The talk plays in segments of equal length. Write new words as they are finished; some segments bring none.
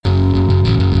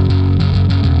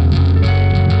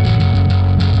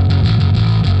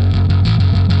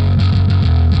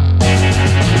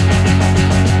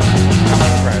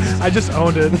just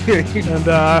owned it. And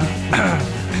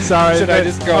sorry. Should I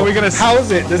just go? Are we gonna?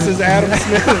 How's it? This is Adam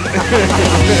Smith.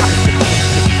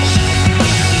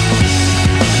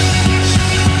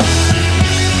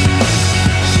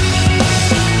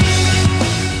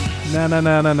 Na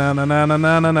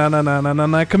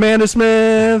Commander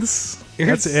Smiths.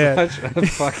 That's it. Such a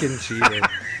fucking cheater.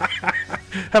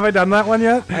 Have I done that one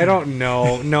yet? I don't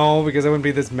know. No, because I wouldn't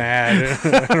be this mad.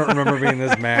 I don't remember being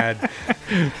this mad.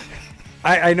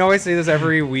 I know I say this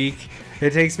every week.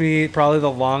 It takes me probably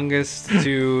the longest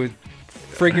to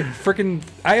freaking.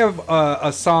 I have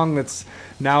a song that's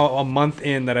now a month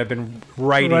in that I've been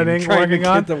trying to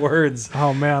get the words.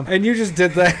 Oh man! And you just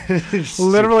did that.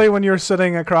 Literally, when you're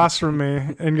sitting across from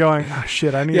me and going, "Oh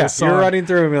shit, I need a song." You're running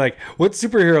through and be like, "What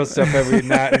superhero stuff have we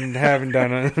not and haven't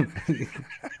done?"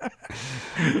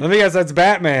 Let me guess, that's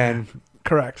Batman.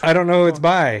 Correct. I don't know who it's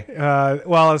by.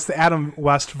 Well, it's the Adam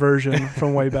West version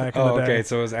from way back in the day. Okay,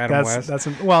 so it was Adam West.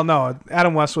 No,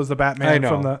 Adam West was the Batman. I know,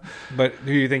 from the. But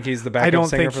do you think he's the backup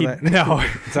singer for that? No, It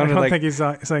sounded I don't think he's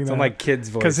saying that. Sounded like kids'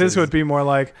 voices. Because his would be more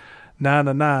like na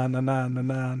na na na na na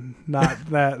na. Not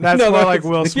that. That's more like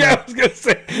Will Smith. Yeah, I was gonna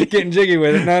say getting jiggy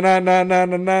with it. Na na na na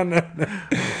na na na.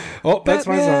 Oh, that's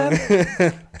Batman. my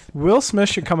song. Will Smith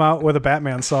should come out with a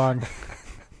Batman song.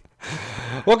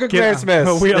 Welcome, Commander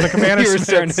Smith. We are the Commander You were Smiths.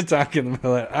 starting to talk in the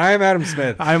middle of it. I'm Adam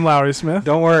Smith. I'm Lowry Smith.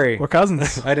 Don't worry. We're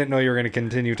cousins. I didn't know you were going to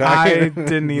continue I talking.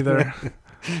 didn't either.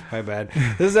 My bad.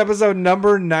 This is episode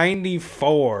number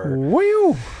 94.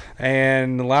 Woo!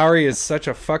 And Lowry is such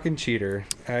a fucking cheater.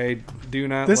 I do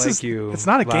not like you. It's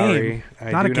not a Lowry. game.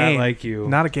 I not do a game. not like you.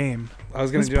 Not a game. I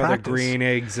was going to do practice. the green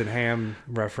eggs and ham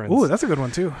reference. Ooh, that's a good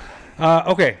one too.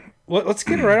 Okay. Well, let's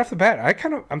get it right off the bat.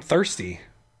 I'm thirsty.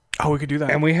 Oh, we could do that.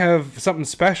 And we have something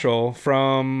special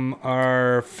from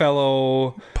our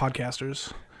fellow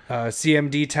podcasters.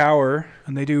 CMD Tower.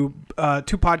 And they do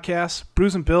 2 podcasts,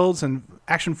 Brews and Builds and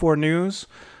Action 4 News.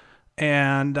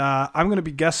 And I'm going to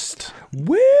be guest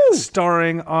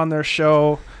starring on their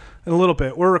show in a little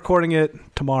bit. We're recording it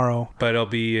tomorrow. But it'll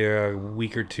be a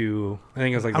week or two. I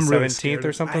think it was like the 17th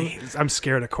or something. I'm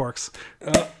scared of corks.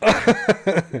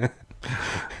 But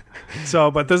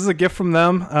this is a gift from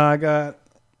them.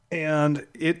 And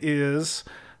it is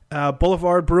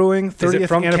Boulevard Brewing 30th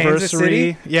from anniversary. Kansas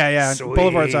City? Yeah. Sweet.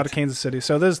 Boulevard's out of Kansas City.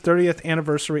 So this is 30th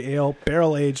anniversary ale,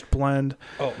 barrel aged blend.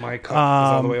 Oh, my cup is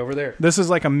all the way over there. This is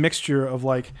like a mixture of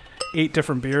like 8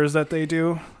 different beers that they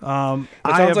do. It sounds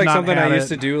like something I used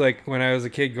to do like when I was a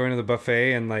kid going to the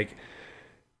buffet and like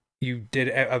you did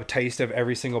a taste of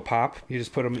every single pop. You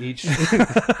just put them each.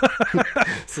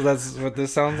 So that's what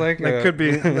this sounds like. That could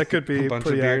be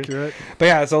pretty accurate. But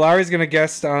yeah, so Lowry's gonna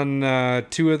guest on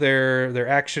 2 of their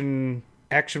Action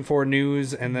 4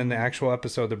 News and then the actual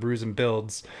episode, the Brews and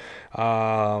Builds.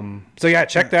 So yeah,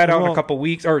 check that out in a couple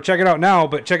weeks, or check it out now,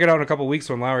 but check it out in a couple weeks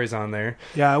when Lowry's on there.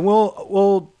 Yeah,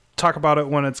 we'll talk about it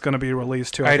when it's going to be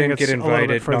released too. I didn't get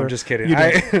invited. No, I'm just kidding. You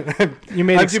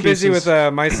made I'm excuses. too busy with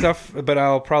my stuff, but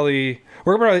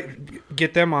we're probably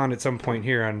get them on at some point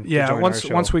here on. Yeah,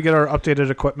 once we get our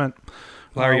updated equipment.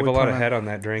 Larry, you have a lot of head on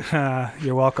that drink.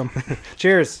 You're welcome.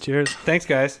 Cheers. Thanks,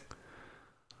 guys.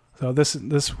 So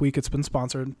this week it's been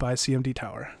sponsored by CMD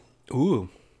Tower. Ooh,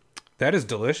 that is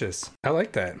delicious. I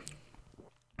like that.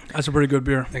 That's a pretty good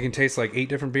beer. I can taste like 8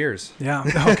 different beers. Yeah.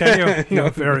 Okay. No,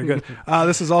 very good.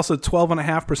 This is also 12.5%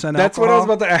 alcohol. That's what I was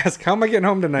about to ask. How am I getting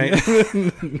home tonight?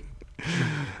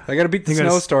 I got to beat the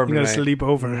snowstorm tonight. You got to sleep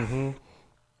over. Mm-hmm.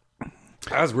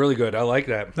 That was really good. I like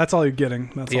that. That's all you're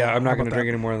getting. I'm not going to drink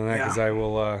any more than that because I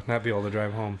will not be able to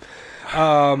drive home.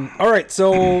 All right.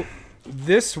 So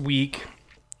this week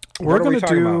we're going to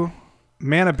do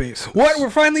Mana Base. What?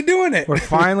 We're finally doing it. We're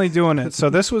finally doing it. So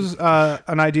this was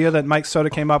an idea that Mike Soda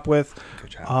came up with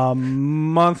a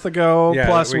month ago. Yeah,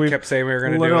 plus we kept saying we were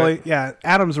going to do it. Yeah,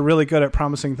 Adam's really good at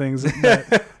promising things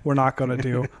that we're not going to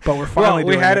do, but we're finally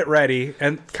doing it. We had it ready,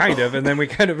 and then we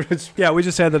kind of just... Yeah, we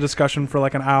just had the discussion for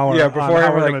like an hour. Yeah, before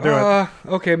we're going to do it.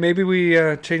 Okay, maybe we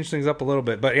change things up a little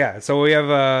bit. But yeah, so we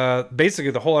have basically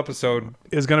the whole episode...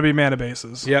 is going to be Mana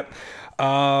Bases. Yep.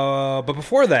 But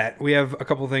before that, we have a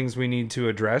couple things we need to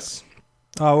address.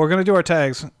 We're going to do our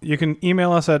tags. You can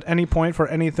email us at any point for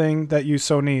anything that you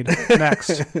so need.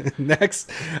 Next. Next.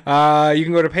 You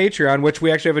can go to Patreon, which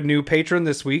we actually have a new patron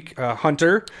this week,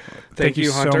 Hunter. Thank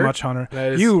you, Hunter. so much,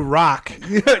 Hunter. You rock.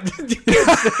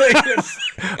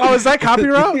 Oh, is that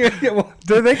copyright? Yeah, well,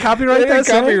 did they copyright that?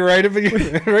 Copyright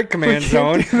right Command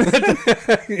Zone.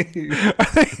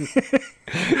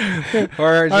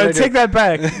 Take that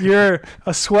back. You're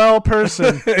a swell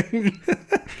person.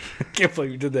 I can't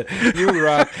believe you did that. You You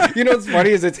rock. You know what's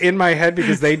funny is it's in my head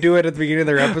because they do it at the beginning of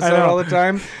their episode all the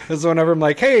time. And so whenever I'm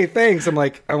like, hey, thanks, I'm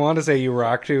like, I want to say you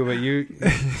rock too, but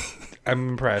I'm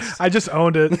impressed. I just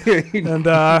owned it. And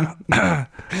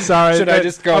sorry. Should I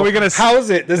just go? Are we gonna? How's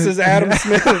it? This is Adam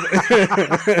Smith.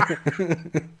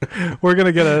 We're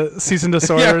gonna get a cease and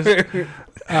desist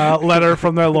letter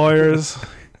from their lawyers.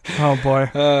 Oh boy.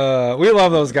 We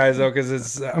love those guys though because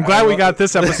it's. I'm glad we got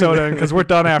this episode in because we're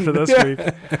done after this week.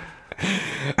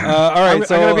 All right,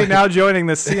 so I'm going to be now joining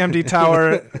the CMD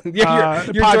Tower you're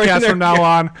podcast from now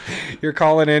on. You're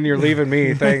calling in. You're leaving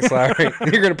me. Thanks, Larry.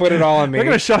 You're going to put it all on me. They're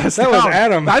going to shut us down. That was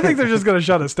Adam. I think they're just going to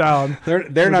shut us down.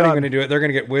 They're not even going to do it. They're going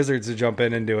to get Wizards to jump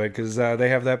in and do it because they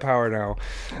have that power now.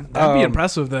 That'd be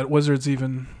impressive that Wizards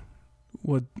even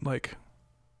would like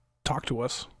talk to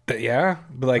us. Yeah,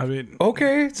 but like, I mean,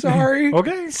 okay, sorry,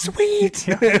 okay, sweet.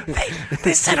 Yeah.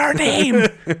 they said our name.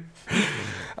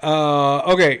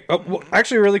 Okay. Well,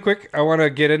 actually, really quick, I want to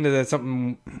get into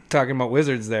something talking about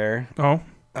Wizards there. Oh.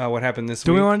 What happened this week?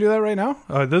 Do we want to do that right now?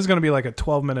 This is going to be like a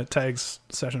 12-minute tags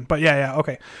session. But yeah,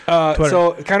 okay.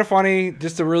 So, kind of funny,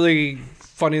 just a really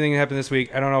funny thing that happened this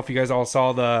week. I don't know if you guys all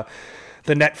saw the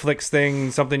Netflix thing,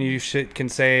 something you can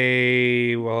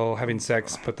say while having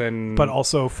sex, but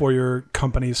also for your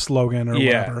company's slogan or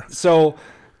whatever. So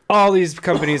all these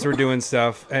companies were doing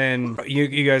stuff, and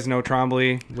you guys know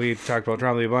Trombley. We've talked about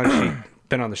Trombley a bunch. He's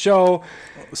been on the show.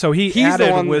 So he's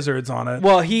added Wizards on it.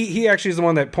 Well, he actually is the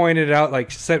one that pointed it out, like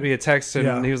sent me a text,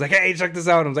 and he was like, hey, check this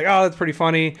out. And I was like, oh, that's pretty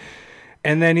funny.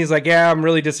 And then he's like, yeah, I'm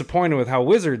really disappointed with how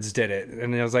Wizards did it.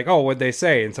 And I was like, oh, what'd they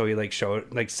say? And so he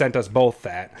sent us both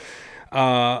that.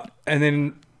 And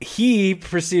then he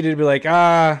proceeded to be like,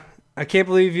 I can't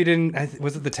believe you didn't.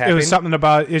 Was it the tapping? It was something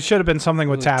about. It should have been something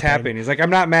with tapping. He's like, I'm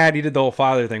not mad. You did the whole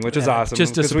father thing, which is awesome.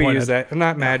 Just disappointed. We use that. I'm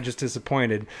not mad, just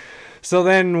disappointed. So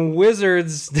then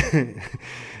Wizards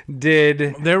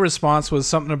did. Their response was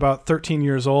something about 13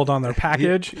 years old on their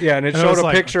package. Yeah, and it showed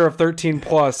a picture of 13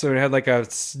 plus, so it had like a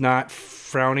not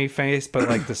frowny face, but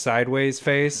like the sideways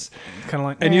face, kind of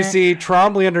like. And you see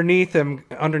Trombley underneath him.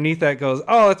 Underneath that goes,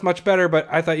 oh, that's much better, but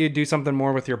I thought you'd do something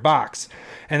more with your box.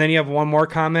 And then you have one more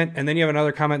comment, and then you have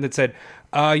another comment that said,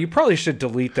 you probably should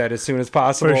delete that as soon as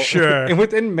possible. For sure. And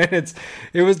within minutes,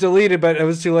 it was deleted, but it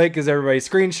was too late because everybody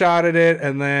screenshotted it,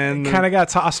 and then... It kind of got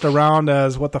tossed around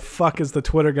as, what the fuck is the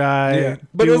Twitter guy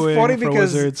But it was funny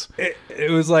because Wizards?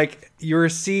 It was like you were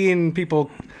seeing people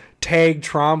tag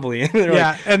Trombley.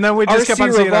 And and then we just kept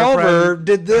on seeing Revolver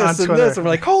did this and this, and we're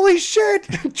like, holy shit,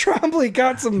 Trombley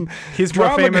got some. He's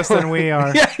more famous than we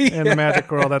are in the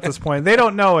Magic world at this point. They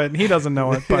don't know it, and he doesn't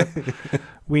know it, but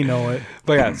we know it.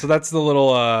 But yeah, so that's the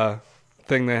little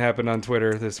thing that happened on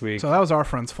Twitter this week. So that was our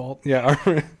friend's fault. Yeah,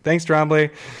 thanks,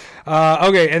 Trombley.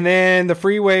 Okay, and then the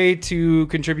free way to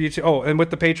contribute to... Oh, and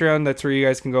with the Patreon, that's where you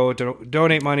guys can go to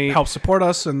donate money. Help support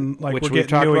us, and we're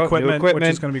getting new equipment, which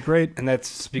is going to be great. And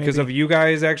that's because of you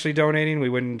guys actually donating. We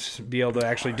wouldn't be able to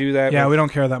actually do that. Yeah, we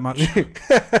don't care that much.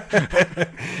 But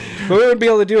we wouldn't be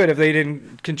able to do it if they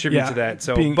didn't contribute to that.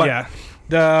 So,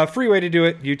 the free way to do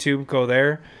it, YouTube, go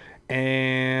there.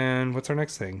 And what's our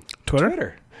next thing?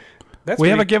 Twitter. We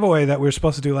have a giveaway that we were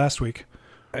supposed to do last week.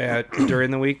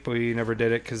 During the week, but we never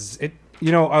did it because it.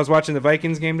 You know, I was watching the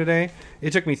Vikings game today.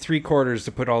 It took me 3/4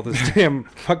 to put all this damn.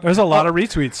 There's a lot of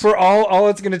retweets. For all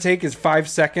it's going to take is 5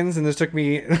 seconds, and this took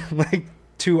me like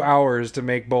 2 hours to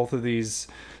make both of these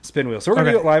spin wheels. So we're going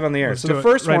to do it live on the air. So the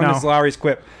first one is Lowry's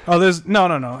quip. Oh, there's no.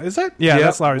 Is that? Yeah,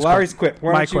 that's Lowry's quip.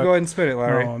 Why don't you go ahead and spin it,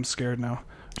 Lowry? Oh, I'm scared now.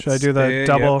 Should I do the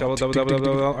double?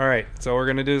 Double. All right. So we're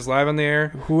going to do this live on the air.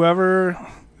 Whoever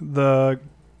the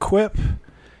quip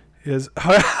is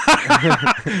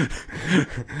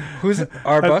who's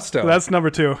Arbusto? That's number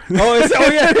 2.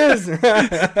 Yeah, it is.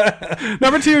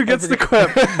 Number 2 gets the quip.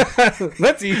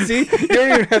 That's easy. You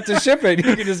don't even have to ship it.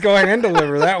 You can just go hand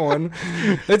deliver that one.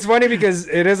 It's funny because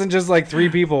it isn't just like 3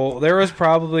 people. There was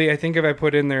probably, I think if I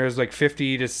put in there, is like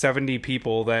 50 to 70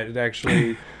 people that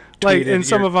actually like, and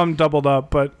some of them doubled up,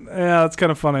 but yeah, it's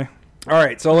kind of funny. All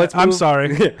right, so let's move. I'm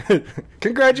sorry.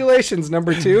 Congratulations,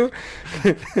 number 2.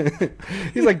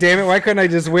 He's like, damn it, why couldn't I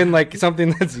just win like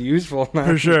something that's useful now?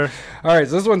 For sure. All right,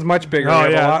 so this one's much bigger. Oh,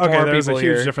 we have a lot more there's people a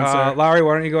huge here. difference there. Lowry,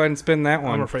 why don't you go ahead and spin that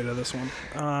one? I'm afraid of this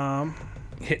one.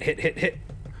 Hit.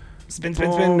 Spin.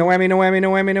 No whammy.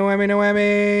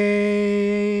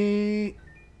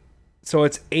 So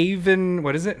it's Avon,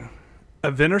 what is it?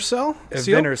 A Venerscell? A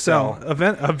Venerscell. A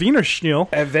Venerschnil.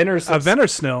 A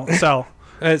Venersnil cell.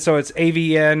 So it's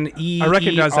AVNEERCELL. I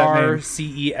recognize that name.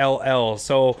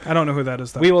 So I don't know who that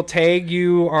is, though. We will tag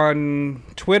you on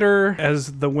Twitter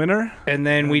as the winner, and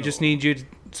then we just need you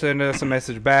send us a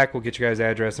message back. We'll get you guys'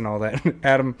 address and all that.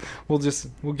 Adam, we'll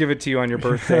give it to you on your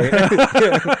birthday.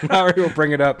 Lowry will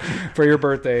bring it up for your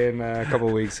birthday in a couple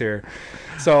of weeks here.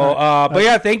 So, but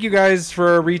yeah, thank you guys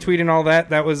for retweeting all that.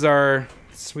 That was our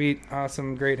sweet,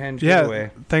 awesome, great henge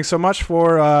giveaway. Thanks so much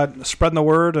for spreading the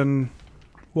word, and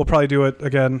we'll probably do it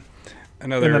again. In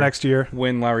the next year.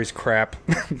 Win Lowry's crap.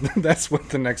 That's what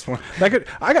the next one. I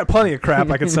got plenty of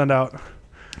crap I could send out.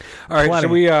 All right,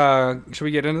 should we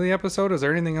get into the episode? Is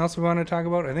there anything else we want to talk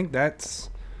about? I think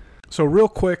that's... So real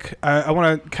quick, I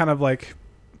want to kind of like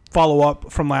follow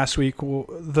up from last week.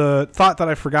 The thought that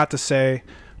I forgot to say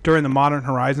during the Modern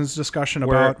Horizons discussion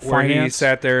about finance. Where he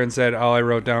sat there and said, all I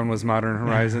wrote down was Modern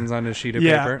Horizons on a sheet of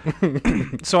paper.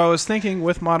 So I was thinking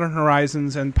with Modern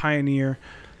Horizons and Pioneer...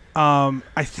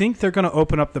 I think they're going to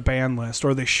open up the ban list,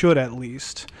 or they should at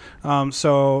least.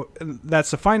 So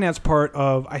that's the finance part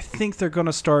of. I think they're going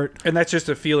to start, and that's just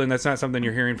a feeling. That's not something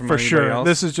you're hearing from for anybody sure. else.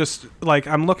 This is just like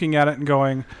I'm looking at it and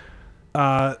going,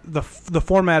 the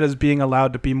format is being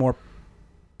allowed to be more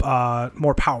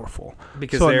powerful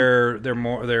because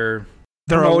they're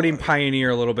promoting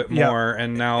Pioneer a little bit more,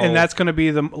 and that's going to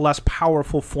be the less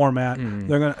powerful format.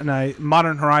 They're going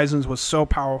Modern Horizons was so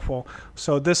powerful,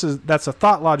 so that's a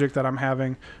thought logic that I'm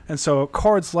having, and so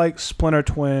cards like Splinter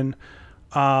Twin,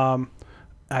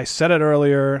 I said it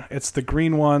earlier, it's the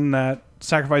green one that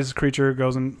sacrifices a creature,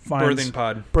 goes and finds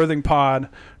Birthing Pod.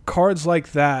 Cards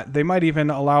like that, they might even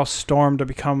allow Storm to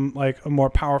become like a more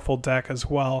powerful deck as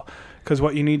well. Because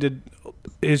what you need to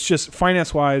is just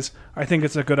finance-wise, I think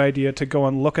it's a good idea to go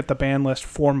and look at the ban list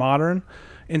for Modern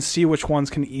and see which ones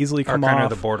can easily come off. Kind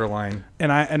of the borderline.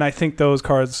 And I think those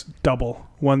cards double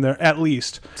when they're at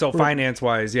least. So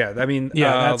finance-wise, yeah. I mean,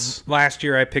 last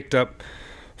year I picked up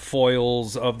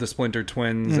foils of the Splinter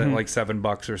Twins at like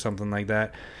 $7 or something like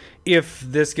that. If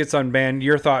this gets unbanned,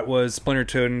 your thought was Splinter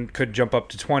Twin could jump up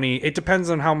to 20. It depends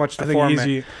on how much the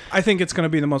format. I think it's going to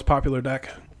be the most popular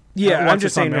deck. Yeah, I'm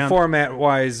just saying the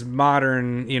format-wise,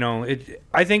 Modern,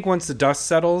 I think once the dust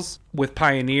settles with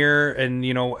Pioneer and,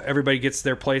 everybody gets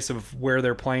their place of where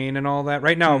they're playing and all that.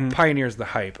 Right now, Pioneer's the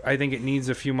hype. I think it needs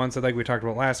a few months, like we talked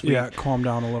about last week. Yeah, calm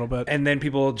down a little bit. And then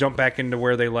people jump back into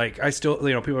where they like. People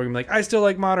are going to be like, I still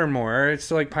like Modern more, or I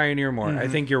still like Pioneer more. I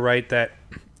think you're right that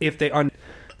if they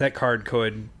that card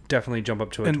could definitely jump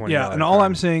up to a $20. Yeah, and all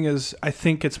I'm saying is I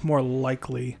think it's more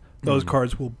likely those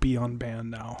cards will be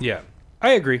unbanned now. Yeah.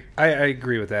 I agree. I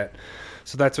agree with that.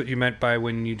 So that's what you meant by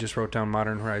when you just wrote down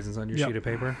Modern Horizons on your sheet of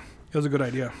paper? It was a good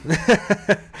idea.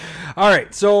 All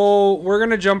right. So we're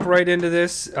going to jump right into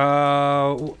this.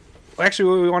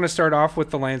 Actually, we want to start off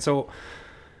with the land. So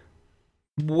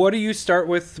what do you start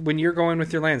with when you're going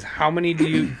with your lands? How many do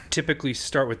you typically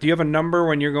start with? Do you have a number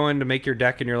when you're going to make your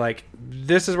deck and you're like,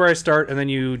 this is where I start, and then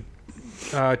you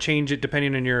change it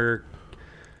depending on your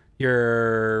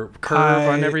curve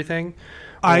on everything?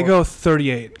 I go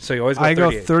 38. So you always go 38.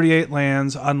 I go 38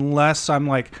 lands unless I'm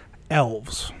like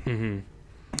elves.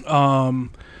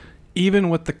 Even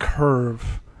with the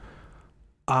curve,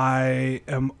 I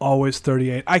am always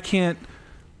 38. I can't,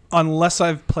 unless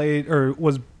I've played or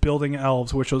was building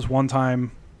elves, which was one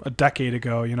time a decade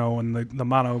ago, when the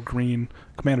mono green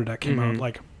commander deck came out.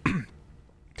 Like,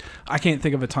 I can't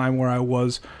think of a time where I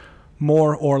was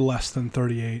more or less than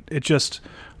 38. It just,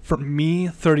 for me,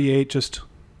 38 just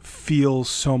feels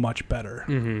so much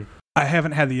better. I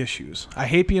haven't had the issues. I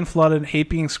hate being flooded, hate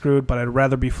being screwed, but I'd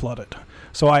rather be flooded.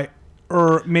 So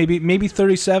maybe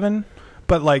 37,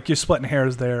 but like you're splitting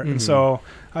hairs there. And so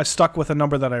I stuck with a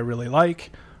number that I really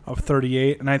like of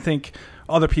 38. And I think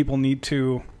other people need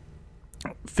to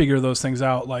figure those things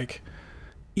out. Like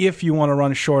if you want to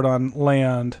run short on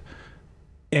land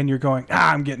and you're going,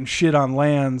 I'm getting shit on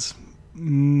lands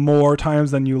more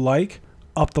times than you like,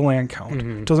 up the land count.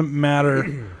 It doesn't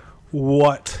matter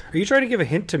what. Are you trying to give a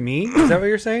hint to me? Is that what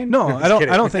you're saying? No, I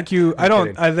don't think you. I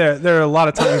don't. There are a lot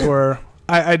of times where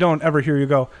I don't ever hear you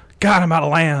go, God, I'm out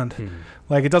of land.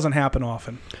 Like it doesn't happen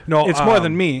often. No, it's more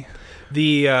than me.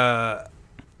 The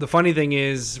funny thing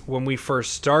is when we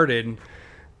first started,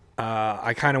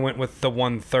 I kind of went with the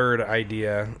 1/3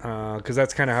 idea because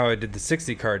that's kind of how I did the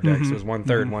 60 card decks. It was 1/3,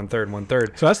 1/3,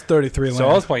 1/3. So that's 33 lands. So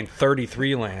I was playing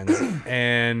 33 lands,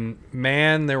 and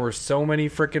man, there were so many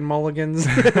freaking mulligans,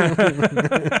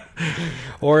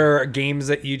 or games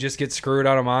that you just get screwed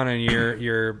out of mana, and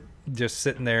you're just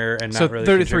sitting there and not really.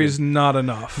 So 33 is not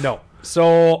enough. No.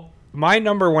 So my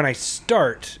number when I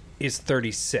start is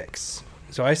 36.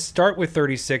 So I start with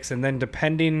 36, and then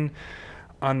depending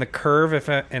on the curve, if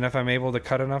I'm able to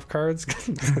cut enough cards.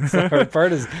 The hard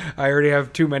part is I already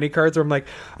have too many cards where I'm like,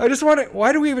 I just want it.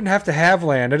 Why do we even have to have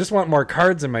land? I just want more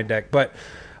cards in my deck. But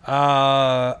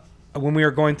when we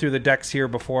were going through the decks here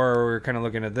before, we were kind of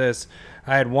looking at this.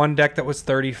 I had one deck that was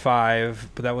 35,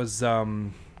 but that was I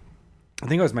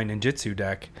think it was my ninjutsu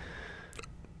deck,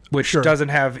 which doesn't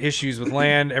have issues with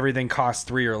land. Everything costs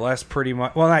 3 or less pretty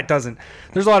much. Well, that doesn't.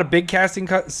 There's a lot of big casting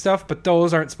stuff, but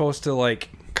those aren't supposed to like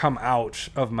come out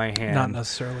of my hand. Not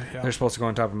necessarily. Yeah. They're supposed to go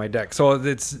on top of my deck. So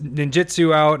it's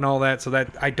ninjutsu out and all that, so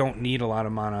that I don't need a lot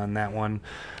of mana on that one.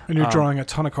 And you're drawing a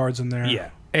ton of cards in there. Yeah.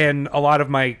 And a lot of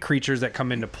my creatures that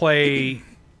come into play,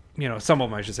 some of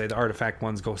them I should say, the artifact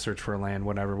ones, go search for a land,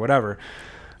 whatever.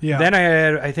 Yeah. Then I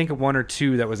had, I think, 1 or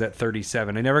 2 that was at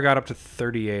 37. I never got up to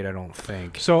 38, I don't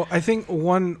think. So I think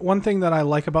one thing that I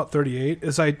like about 38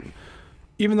 is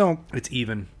even though it's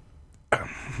even.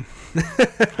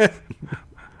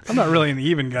 I'm not really an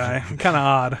even guy. I'm kind of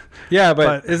odd. Yeah,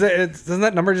 but doesn't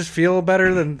that number just feel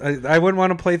better than... I wouldn't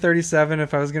want to play 37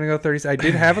 if I was going to go 37. I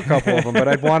did have a couple of them, but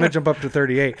I'd want to jump up to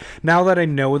 38. Now that I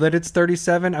know that it's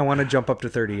 37, I want to jump up to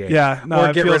 38. Yeah, no,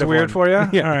 it feels weird for you?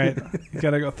 Yeah. All right. You got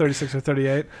to go 36 or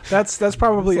 38. That's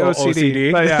probably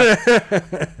OCD. But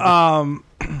yeah.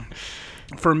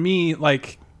 For me,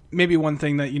 like... Maybe one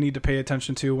thing that you need to pay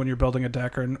attention to when you're building a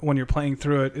deck or when you're playing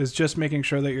through it is just making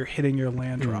sure that you're hitting your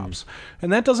land drops. And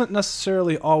that doesn't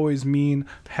necessarily always mean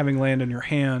having land in your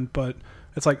hand, but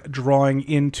it's like drawing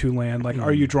into land. Like,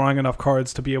 are you drawing enough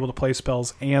cards to be able to play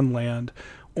spells and land?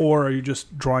 Or are you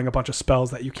just drawing a bunch of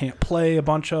spells that you can't play a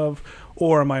bunch of?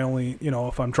 Or am I only,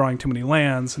 if I'm drawing too many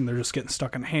lands and they're just getting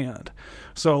stuck in hand?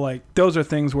 So, like, those are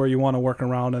things where you want to work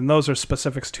around, and those are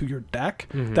specifics to your deck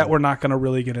that we're not going to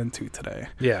really get into today.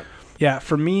 Yeah. Yeah,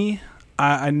 for me,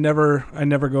 I never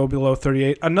go below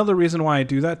 38. Another reason why I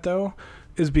do that, though,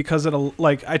 is because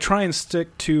I try and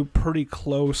stick to pretty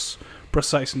close,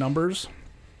 precise numbers.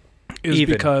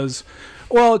 Because,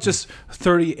 just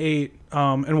 38,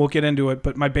 and we'll get into it,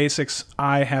 but my basics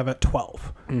I have at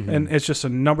 12. And it's just a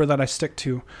number that I stick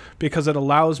to because it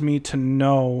allows me to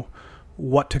know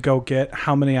what to go get,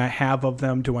 how many I have of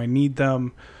them, do I need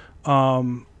them,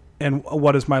 and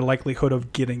what is my likelihood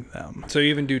of getting them. So you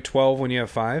even do 12 when you have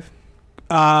 5?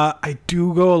 I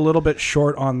do go a little bit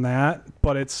short on that,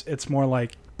 but it's more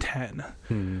like 10.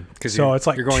 So it's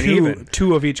like you're going even.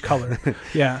 2 of each color.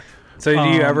 Yeah. So do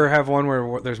you ever have one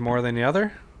where there's more than the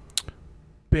other?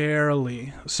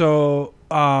 Barely. So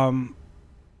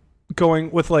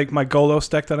going with like my Golos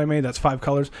deck that I made, that's 5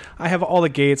 colors. I have all the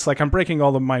gates. Like I'm breaking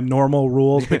all of my normal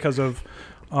rules because of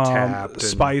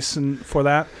spice and for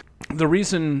that. The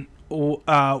reason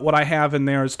what I have in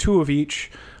there is 2 of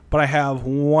each, but I have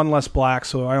 1 less black,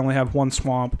 so I only have 1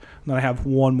 swamp, and then I have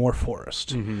 1 more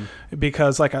forest.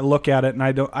 Because like I look at it and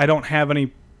I don't have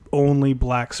any only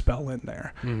black spell in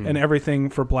there, and everything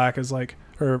for black is like,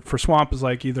 or for swamp is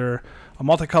like either a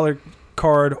multicolored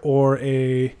card or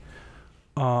an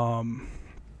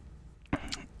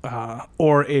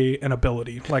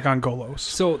ability, like on Golos.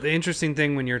 So the interesting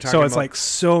thing when you're talking so it's about, like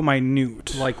so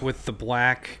minute, like with the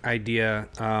black idea,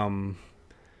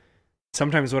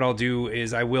 sometimes what I'll do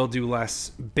is I will do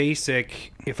less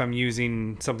basic if I'm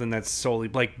using something that's solely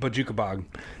like Bojuka Bog.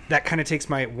 That kind of takes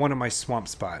one of my swamp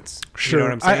spots. Sure, you know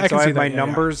what I'm saying? I can see my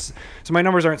numbers. Yeah. So my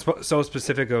numbers aren't so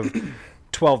specific of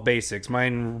 12 basics.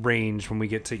 Mine range when we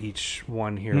get to each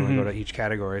one here. When we go to each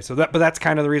category. So but that's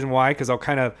kind of the reason why, because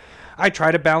I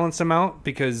try to balance them out,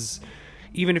 because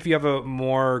even if you have a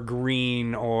more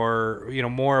green or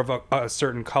more of a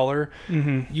certain color,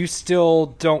 you still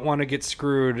don't want to get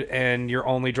screwed and you're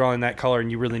only drawing that color and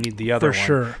you really need the other one. For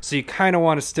sure. So you kind of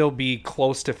want to still be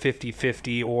close to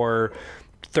 50-50 or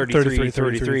 33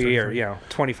 or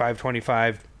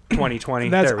 25-25,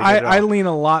 20-20. That's I lean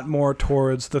a lot more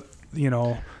towards the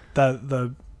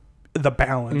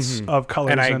balance of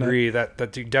colors. And I agree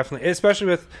that you definitely, especially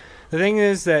with the thing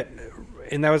is that.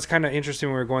 And that was kind of interesting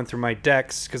when we were going through my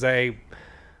decks, because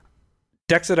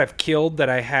decks that I've killed that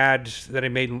I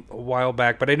made a while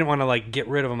back, but I didn't want to like get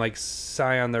rid of them, like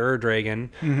Scion the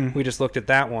Ur-Dragon. We just looked at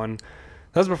that one.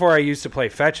 That was before I used to play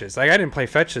fetches. Like I didn't play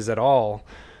fetches at all.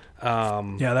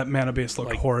 That mana base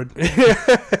looked horrid.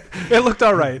 It looked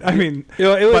all right. I mean,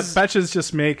 but fetches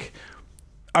just make.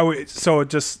 So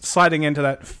just sliding into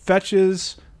that,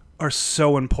 fetches are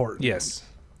so important. Yes.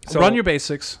 So run your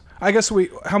basics. I guess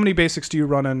how many basics do you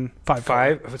run in 5?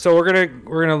 5. So we're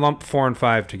gonna lump 4 and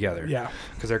 5 together. Yeah,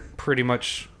 because they're pretty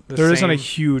much the same. There isn't a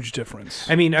huge difference.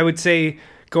 I mean, I would say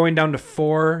going down to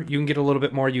 4, you can get a little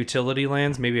bit more utility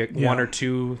lands, maybe 1 or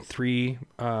 2, 3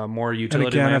 more utility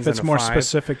lands. And again, if it's more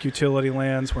specific utility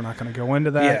lands, we're not going to go into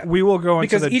that. Yeah. We will go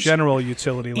into the general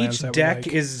utility lands. Each deck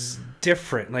is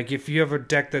different. Like if you have a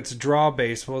deck that's draw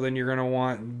based, well then you're gonna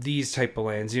want these type of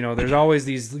lands. You know, there's always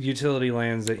these utility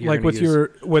lands that you're like with use.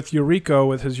 with Yuriko,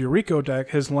 with his Yuriko deck,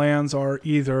 his lands are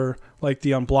either like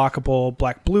the unblockable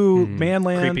black-blue man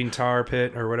land, Creeping Tar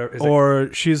Pit or whatever, or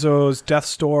Shizo's Death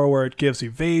Store where it gives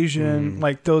evasion,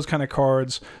 like those kind of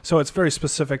cards. So it's very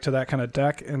specific to that kind of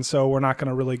deck, and so we're not going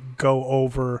to really go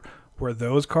over where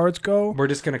those cards go. We're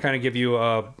just going to kind of give you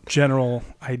a general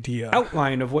idea,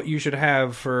 outline of what you should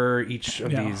have for each of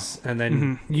these, and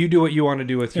then you do what you want to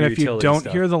do with your and if utility you don't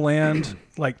stuff. hear the land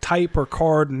like type or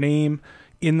card name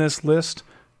in this list,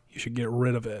 you should get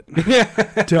rid of it.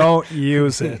 Don't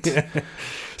use it.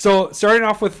 So starting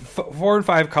off with 4 and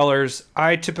 5 colors,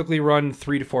 I typically run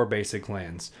 3 to 4 basic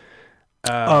lands.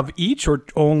 Of each or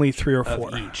only 3 or 4?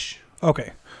 Of each.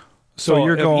 Okay. So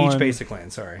you're going each basic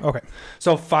land, sorry. Okay.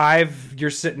 So 5, you're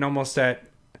sitting almost at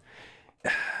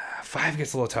 5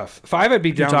 gets a little tough. 5 I'd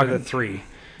be down to the 3.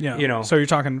 Yeah. You know. So you're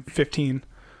talking 15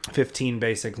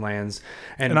 basic lands.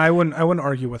 And I wouldn't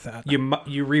argue with that.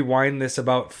 You rewind this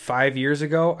about 5 years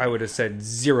ago, I would have said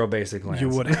 0 basic lands. You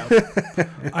would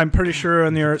have. I'm pretty sure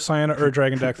in the Cyana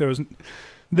Dragon deck there's a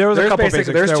couple basics.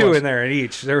 There's 2 in there in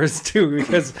each. There was 2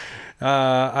 because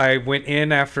I went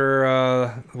in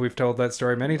after we've told that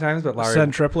story many times, but Larry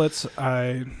send triplets.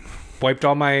 I wiped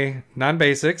all my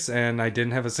non-basics and I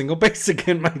didn't have a single basic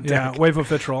in my deck. Yeah, Wave of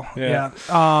Vitriol. Yeah.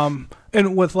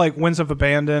 And with like Winds of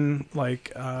Abandon,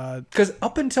 like because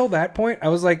up until that point I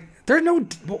was like, there's no,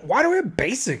 why do we have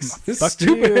basics? This is Fuck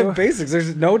stupid you. basics.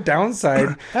 There's no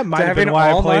downside that might to have having been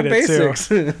why all I played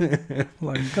non-basics. it too.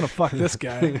 Like, I'm gonna fuck this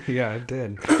guy. Yeah, it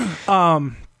did.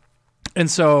 And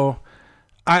so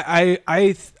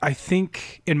I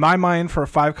think in my mind for a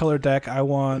 5-color deck I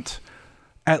want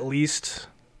at least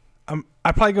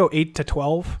I probably go 8 to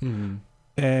 12,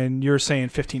 and you're saying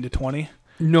 15 to 20.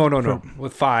 No.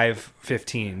 With 5,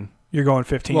 15. You're going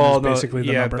 15 is basically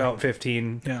the number. Yeah, about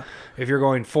 15. Yeah. If you're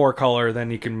going 4 color, then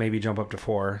you can maybe jump up to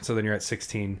 4. So then you're at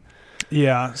 16.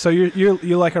 Yeah. So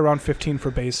you're like around 15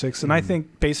 for basics, and I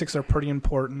think basics are pretty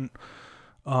important.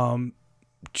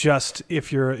 Just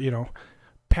if you're,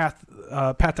 Path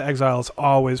to Exile is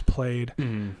always played.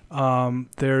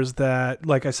 There's that,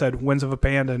 like I said, Winds of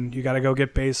Abandon. You got to go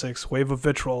get basics. Wave of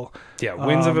Vitriol. Yeah,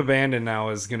 Winds of Abandon now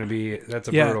is going to be, that's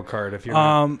a brutal card. If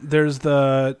you're there's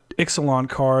the Ixalan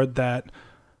card that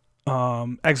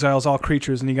exiles all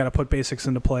creatures, and you got to put basics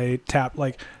into play. Tap,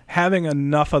 like having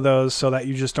enough of those so that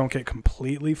you just don't get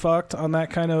completely fucked on that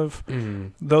kind of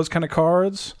those kind of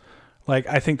cards. Like,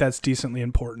 I think that's decently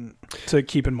important to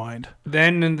keep in mind.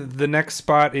 Then the next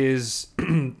spot is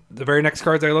the very next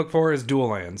cards I look for is dual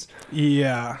lands.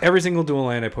 Yeah. Every single dual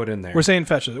land I put in there. We're saying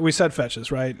fetches. We said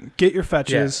fetches, right? Get your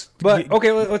fetches. Yeah. But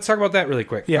okay, let's talk about that really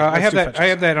quick. Yeah, I have that. fetches. I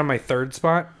have that on my 3rd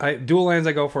spot. Dual lands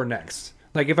I go for next.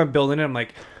 Like if I'm building it, I'm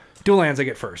like, dual lands I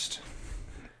get first.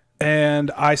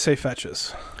 And I say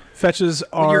fetches. Fetches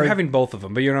are. You're having both of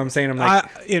them, but you know what I'm saying. I'm like,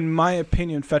 in my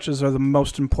opinion, fetches are the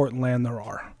most important land there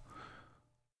are.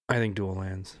 I think dual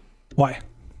lands. Why?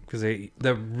 Because the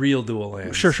real dual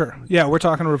lands. Sure. Yeah, we're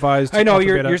talking revised. I know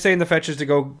you're saying the fetch is to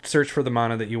go search for the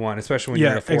mana that you want, especially when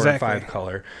you're in a 4 and 5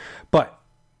 color. But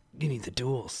you need the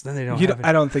duals. Then they don't.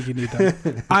 I don't think you need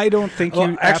them. I don't think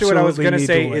you. Actually, what I was going to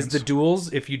say is the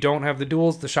duals. If you don't have the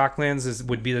duals, the shock lands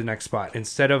would be the next spot.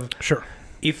 Instead of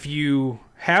if you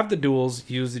have the duals,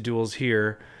 use the duals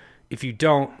here. If you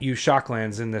don't, use shock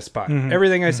lands in this spot.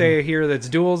 Everything I say here that's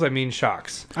duals, I mean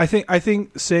shocks. I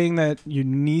think saying that you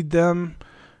need them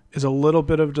is a little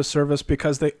bit of a disservice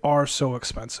because they are so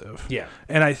expensive. Yeah.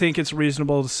 And I think it's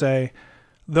reasonable to say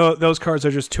those cards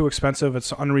are just too expensive.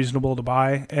 It's unreasonable to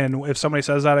buy. And if somebody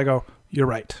says that, I go, you're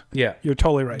right. Yeah. You're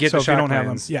totally right. Get so the if you shock don't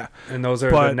lands, have them, and those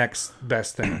are the next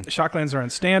best thing. Shock lands are in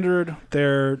standard.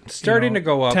 They're starting to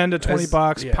go up. 10 to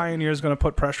 $20. Yeah. Pioneer's going to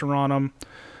put pressure on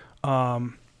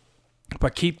them.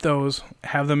 But keep those,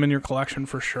 have them in your collection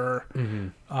for sure.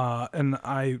 And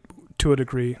I, to a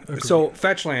degree, agree. So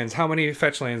fetch lands, how many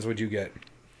fetch lands would you get?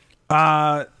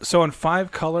 So in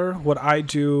 5 color, what I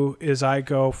do is I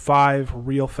go 5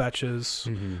 real fetches.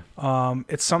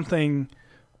 It's something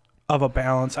of a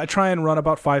balance. I try and run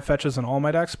about 5 fetches in all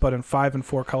my decks, but in 5 and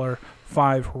 4 color,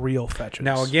 5 real fetches.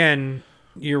 Now again,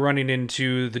 you're running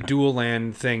into the dual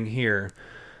land thing here.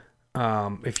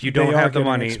 If you don't have the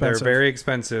money, they're very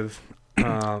expensive.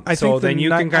 So then you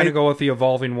can kind of go with the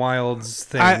Evolving Wilds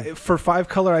thing. For 5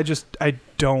 color, I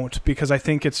don't, because I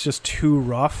think it's just too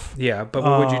rough. Yeah, but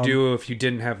what would you do if you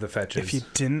didn't have the fetches? If you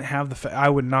didn't have I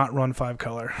would not run 5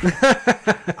 color.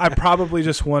 I probably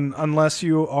just wouldn't, unless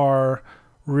you are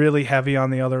really heavy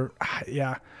on the other.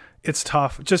 Yeah, it's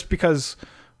tough. Just because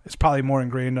it's probably more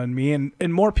ingrained on me, and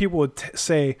more people would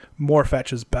say more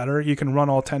fetch is better. You can run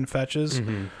all 10 fetches.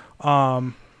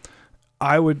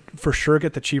 I would for sure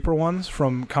get the cheaper ones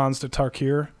from Khans to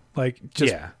Tarkir. Like,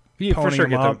 just you for sure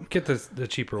get the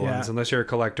cheaper ones, unless you're a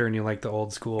collector and you like the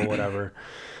old school whatever.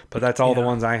 But that's all the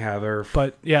ones I have are.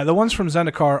 But yeah, the ones from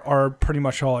Zendikar are pretty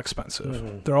much all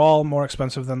expensive. They're all more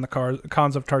expensive than the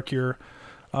Khans of Tarkir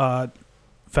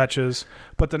fetches.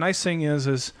 But the nice thing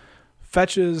is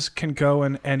fetches can go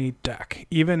in any deck,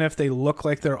 even if they look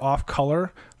like they're off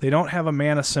color. They don't have a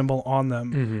mana symbol on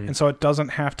them, and so it doesn't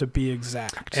have to be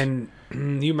exact. And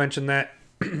you mentioned that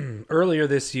earlier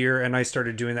this year, and I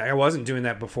started doing that. I wasn't doing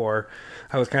that before.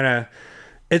 I was kind of.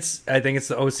 I think it's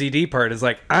the OCD part. Is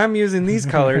like, I'm using these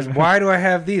colors. Why do I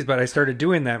have these? But I started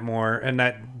doing that more, and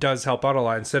that does help out a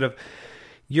lot. Instead of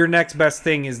your next best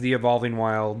thing is the Evolving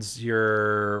Wilds.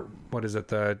 What is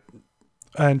it?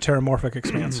 And Terramorphic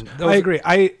Expanse. I agree.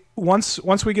 Once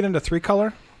we get into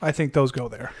 3-color, I think those go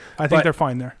there. I think they're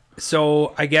fine there.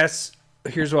 So I guess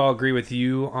here's what I'll agree with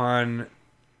you on.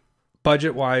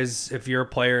 Budget wise, if you're a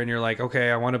player and you're like, okay,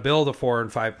 I want to build a 4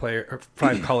 and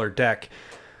 5 color deck.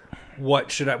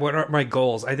 What are my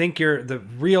goals? I think the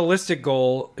realistic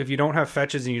goal, if you don't have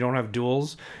fetches and you don't have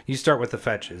duels, you start with the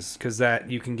fetches, because that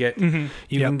you can get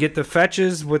can get the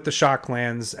fetches with the shock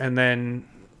lands, and then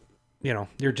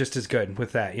you're just as good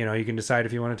with that. You can decide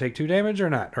if you want to take 2 damage or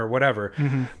not, or whatever.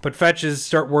 But fetches,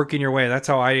 start working your way. That's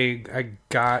how I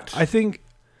got. I think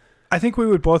we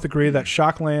would both agree that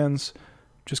shock lands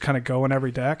just kind of go in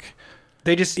every deck.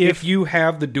 They just if you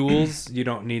have the duels, you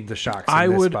don't need the shocks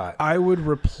in this spot. I would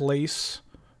replace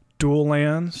dual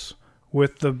lands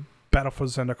with the Battle for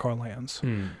Zendikar lands.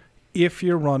 If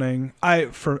you're running,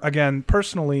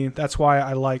 personally, that's why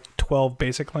I like 12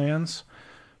 basic lands,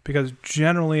 because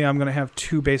generally I'm going to have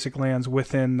 2 basic lands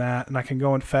within that, and I can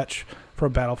go and fetch for a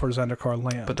Battle for Zendikar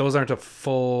land. But those aren't a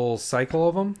full cycle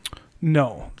of them?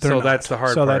 No. So not. That's the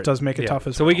hard part. So that does make it tough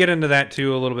as well. So we get into that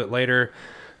too a little bit later.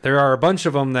 There are a bunch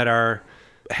of them that are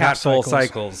half full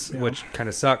cycles, which kind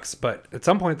of sucks, but at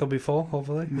some point they'll be full,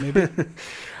 hopefully. Maybe.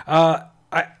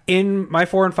 In my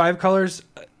 4 and 5 colors,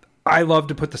 I love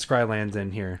to put the Scrylands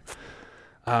in here,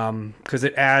 because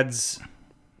it adds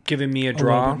giving me a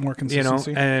draw, little bit more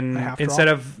consistency, and instead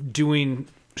of doing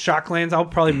shocklands, I'll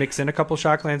probably mix in a couple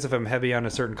shocklands if I'm heavy on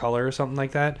a certain color or something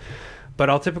like that. But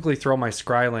I'll typically throw my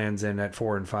Scrylands in at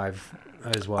 4 and 5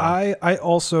 as well. I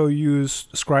also use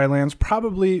Scrylands,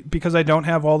 probably because I don't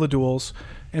have all the duels,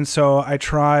 and so I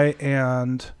try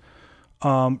and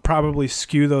probably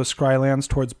skew those Scrylands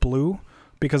towards blue,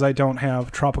 because I don't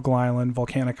have Tropical Island,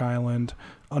 Volcanic Island,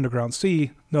 Underground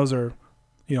Sea. Those are,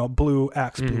 blue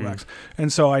X, blue X.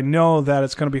 And so I know that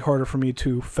it's going to be harder for me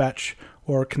to fetch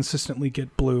or consistently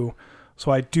get blue.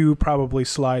 So I do probably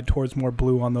slide towards more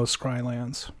blue on those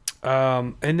Scrylands.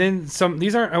 And then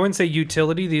these aren't, I wouldn't say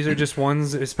utility. These are just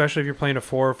ones, especially if you're playing a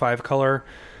 4 or 5 color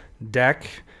deck.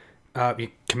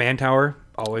 Command Tower,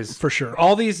 always. For sure.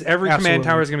 All these, Command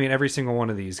Tower is going to be in every single one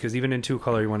of these, because even in 2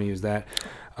 color, you want to use that.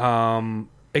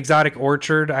 Exotic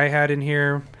Orchard I had in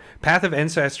here. Path of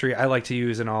Ancestry I like to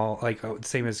use in all,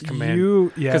 same as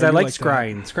Command. Because I like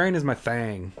Scrying. Scrying is my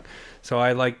thing. So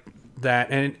I like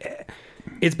that. And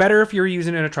it's better if you're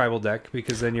using it in a tribal deck,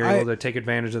 because then you're able to take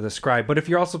advantage of the Scry. But if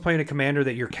you're also playing a commander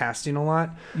that you're casting a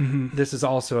lot, this is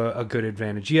also a good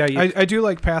advantage. Yeah, I do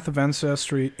like Path of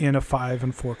Ancestry in a 5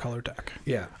 and 4 color deck.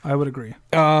 Yeah, I would agree.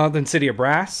 Then City of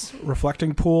Brass,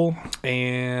 Reflecting Pool,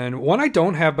 and one I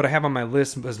don't have, but I have on my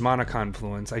list is Mana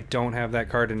Confluence. I don't have that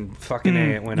card in fucking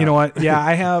A. It went You know what? Yeah,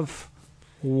 I have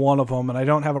one of them, and I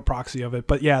don't have a proxy of it,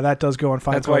 but yeah, that does go in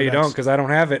 5. That's why you don't, because I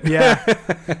don't have it. Yeah.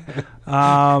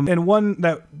 And one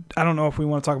that I don't know if we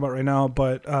want to talk about right now,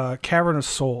 but Cavern of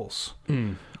Souls.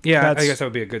 Yeah, I guess that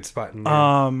would be a good spot in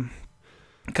there.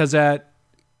 Because that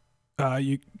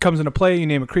comes into play. You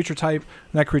name a creature type,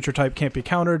 and that creature type can't be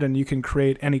countered, and you can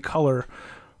create any color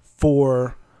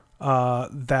for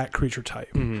that creature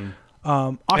type.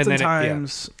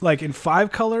 Oftentimes, like in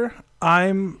 5 color,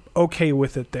 I'm okay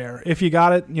with it there. If you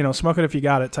got it, smoke it if you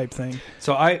got it type thing.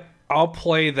 So I'll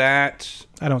play that.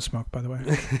 I don't smoke, by the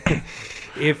way.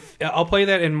 If I'll play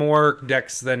that in more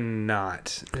decks than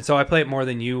not, so I play it more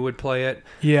than you would play it.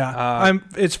 Yeah,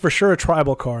 it's for sure a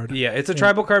tribal card. Yeah, it's a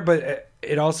tribal card, but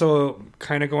it also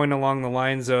kind of going along the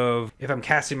lines of if I'm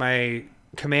casting my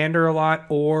commander a lot,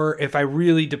 or if I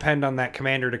really depend on that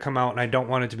commander to come out and I don't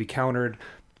want it to be countered,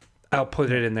 I'll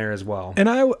put it in there as well. And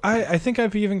I think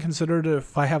I've even considered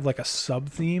if I have like a sub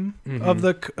theme of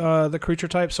the creature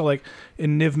type. So like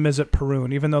in Niv Mizzet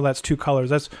Perun, even though that's 2 colors,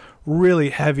 that's really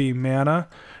heavy mana,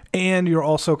 And you're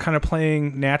also kind of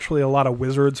playing naturally a lot of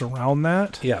wizards around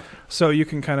that. Yeah. So you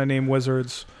can kind of name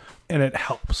wizards, and it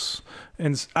helps.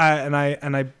 And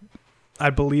I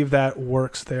believe that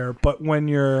works there. But when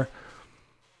you're,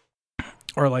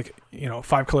 or like,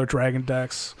 5-color dragon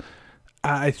decks,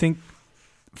 I think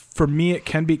for me it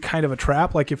can be kind of a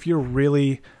trap. Like if you're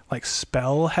really like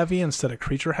spell heavy instead of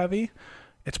creature heavy,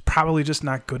 it's probably just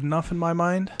not good enough in my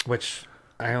mind. Which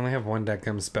I only have one deck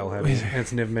that's spell heavy. And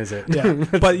it's Niv Mizzet.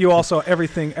 Yeah, but you also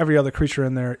every other creature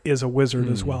in there is a wizard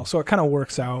as well, so it kind of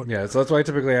works out. Yeah, so that's why I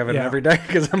typically have it in every deck,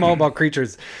 because I'm all about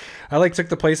creatures. I took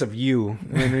the place of you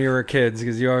when we were kids,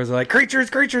 because you always were like creatures.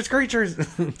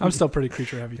 I'm still pretty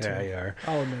creature heavy too. Yeah, you are.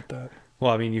 I'll admit that.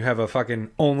 Well, I mean, you have a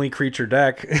fucking only creature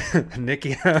deck,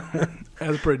 Nikki.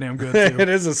 That's pretty damn good too. It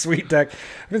is a sweet deck. I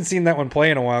haven't seen that one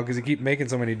play in a while because you keep making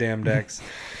so many damn decks.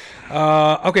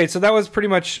 Okay, so that was pretty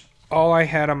much all I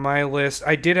had on my list.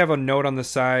 I did have a note on the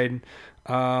side.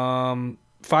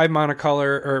 5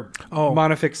 monocolor or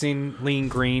monofixing lean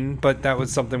green, but that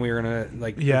was something we were gonna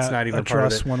it's not even part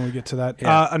of it when we get to that.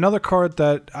 Yeah. Another card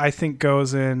that I think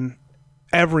goes in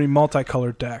every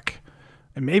multicolored deck,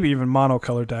 and maybe even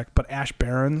monocolor deck, but Ash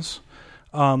Barrens.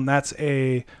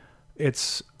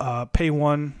 It's pay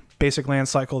 1 basic land,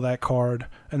 cycle that card,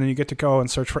 and then you get to go and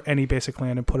search for any basic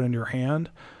land and put it in your hand.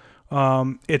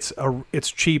 It's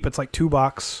cheap. It's like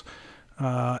 $2,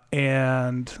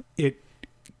 and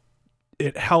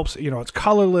it helps. It's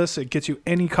colorless. It gets you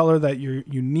any color that you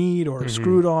need or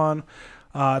screwed on.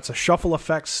 It's a shuffle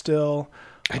effect still.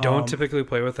 I don't typically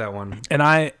play with that one, and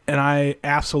I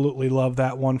absolutely love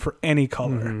that one for any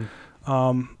color.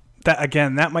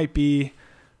 That might be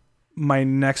my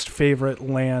next favorite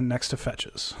land next to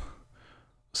fetches.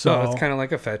 So it's kind of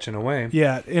like a fetch in a way.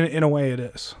 Yeah, in a way it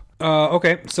is.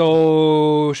 Okay,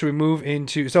 so should we move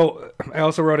into... So I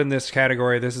also wrote in this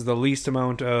category, this is the least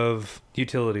amount of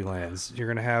utility lands. You're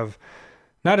going to have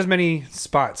not as many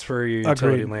spots for your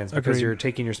utility lands because you're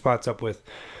taking your spots up with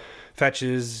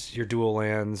fetches, your dual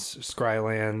lands, scry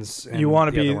lands, and you want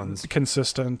to the be other ones.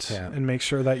 Consistent and make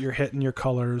sure that you're hitting your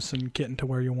colors and getting to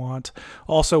where you want.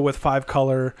 Also with 5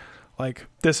 color, like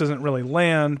this isn't really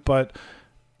land, but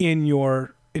in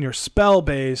your spell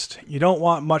based, you don't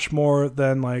want much more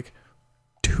than like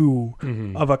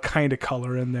 2 of a kind of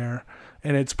color in there,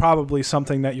 and it's probably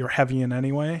something that you're heavy in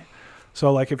anyway.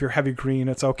 So like if you're heavy green,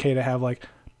 it's okay to have like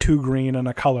 2 green and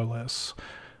a colorless,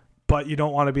 but you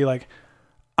don't want to be like,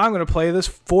 I'm going to play this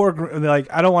 4 green. Like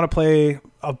I don't want to play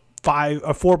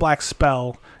a 4 black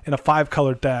spell in a 5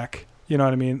 color deck. You know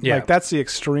what I mean? Yeah. Like that's the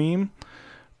extreme.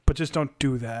 But just don't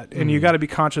do that. And you got to be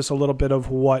conscious a little bit of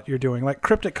what you're doing. Like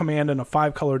Cryptic Command in a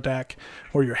 5-color deck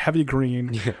where you're heavy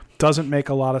green doesn't make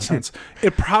a lot of sense.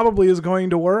 It probably is going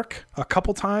to work a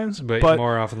couple times, but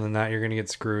more often than not, you're going to get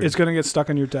screwed. It's going to get stuck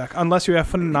in your deck unless you have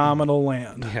phenomenal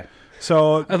land. Yeah.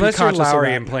 So unless you're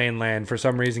Lowry and playing land, for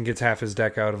some reason gets half his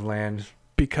deck out of land.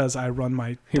 Because I run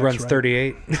my... He runs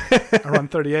 38. I run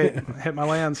 38. Hit my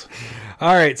lands.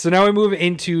 All right, so now we move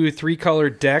into 3-color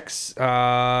decks. You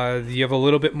have a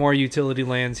little bit more utility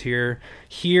lands here.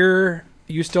 Here,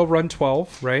 you still run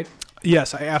 12, right?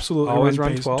 Yes, I absolutely always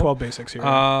run 12 basics here.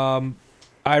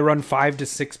 I run 5 to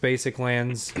 6 basic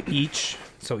lands each,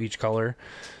 so each color.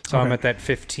 So I'm at that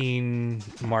 15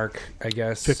 mark, I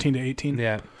guess. 15 to 18?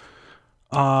 Yeah.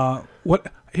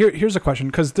 Here's a question,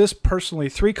 because this personally,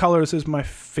 3 colors is my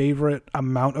favorite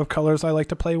amount of colors I like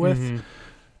to play with.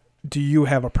 Do you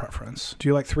have a preference? Do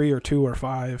you like 3 or 2 or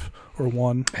 5 or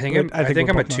 1? I think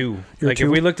I'm a 2. Like 2? If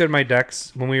we looked at my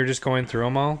decks when we were just going through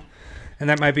them all, and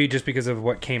that might be just because of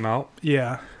what came out.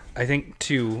 Yeah. I think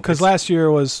 2. Because last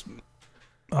year was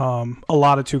a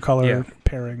lot of 2-color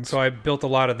pairings. So I built a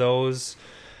lot of those.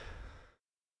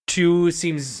 2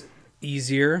 seems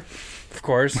easier, of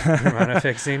course. Mana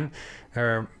fixing.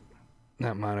 Or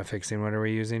not mana fixing, what are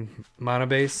we using? Mana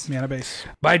base? Mana base.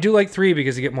 But I do like 3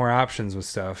 because you get more options with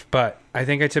stuff. But I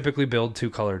think I typically build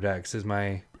 2-color decks is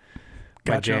my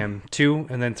jam. 2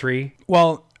 and then 3.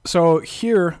 Well, so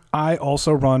here I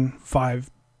also run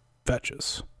 5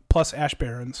 fetches plus Ash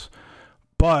Barrens,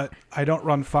 but I don't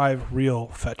run 5 real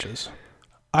fetches.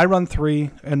 I run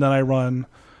 3, and then I run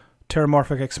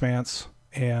Terramorphic Expanse.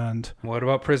 And what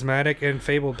about Prismatic and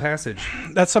Fabled Passage?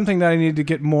 That's something that I need to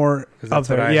get more of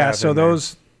there. Yeah, so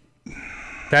those.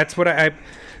 That's what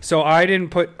So I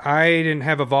didn't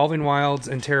have Evolving Wilds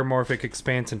and Terramorphic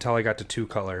Expanse until I got to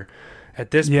 2-color.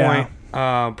 At this point,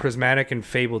 Prismatic and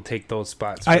Fabled take those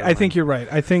spots. I think you're right.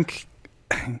 I think.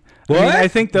 I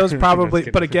think those probably.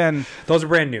 But again, those are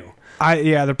brand new.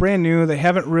 They're brand new. They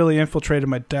haven't really infiltrated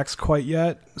my decks quite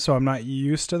yet, so I'm not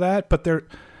used to that. But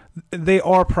they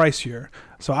are pricier.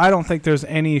 So I don't think there's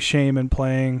any shame in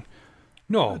playing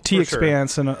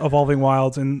T-Expanse and Evolving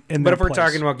Wilds but if we're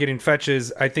talking about getting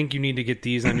fetches, I think you need to get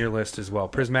these on your list as well.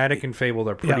 Prismatic and Fabled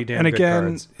are pretty damn good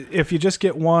cards. And again, if you just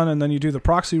get one and then you do the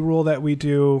proxy rule that we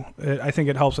do, I think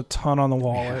it helps a ton on the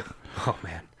wallet. Yeah. Oh,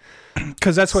 man.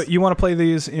 Because that's what you want to play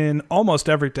these in almost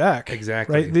every deck.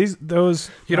 Exactly. Right? Those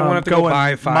you don't want to go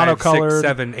buy 5, 6,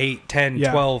 7, 8, 10,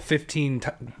 Yeah. 12, 15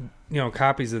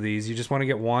 copies of these. You just want to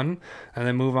get one and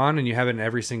then move on, and you have it in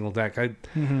every single deck.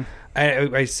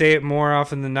 I say it more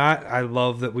often than not. I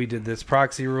love that we did this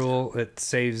proxy rule. It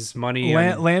saves money.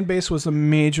 Land base was a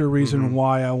major reason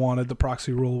why I wanted the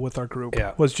proxy rule with our group.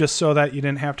 Yeah. Was just so that you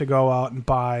didn't have to go out and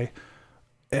buy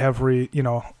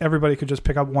everybody could just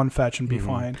pick up one fetch and be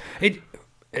fine.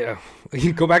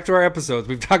 You go back to our episodes.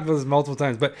 We've talked about this multiple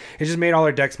times, but it just made all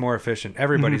our decks more efficient.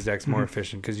 Everybody's decks more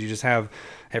efficient because you just have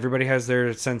everybody has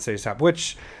their Sensei's top,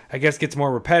 which I guess gets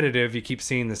more repetitive. You keep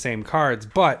seeing the same cards,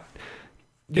 but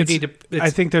I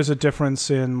think there's a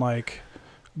difference in like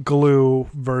glue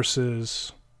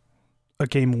versus a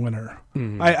game winner.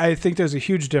 I think there's a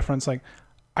huge difference. Like,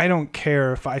 I don't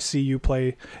care if I see you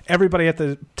play. Everybody at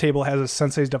the table has a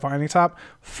Sensei's Defining Top.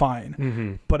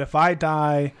 Fine. But if I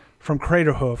die from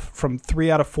Craterhoof from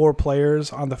 3 out of 4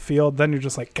 players on the field, then you're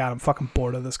just like, God, I'm fucking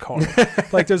bored of this card.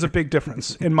 Like, there's a big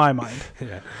difference in my mind.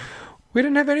 Yeah. We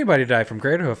didn't have anybody die from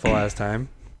Craterhoof the last time,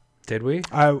 did we?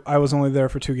 I was only there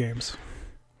for 2 games.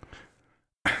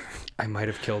 I might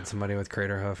have killed somebody with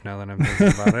Craterhoof now that I'm thinking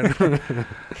about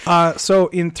it. So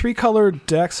in 3-color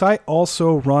decks, I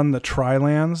also run the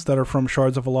Tri-lands that are from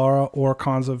Shards of Alara or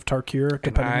Khans of Tarkir.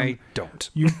 I don't.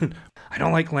 I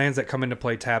don't like lands that come into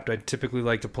play tapped. I typically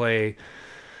like to play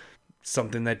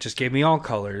something that just gave me all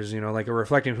colors, like a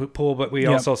Reflecting Pool, but we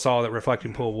also saw that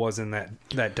Reflecting Pool was in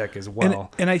that deck as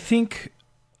well. And I think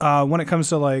when it comes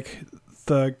to like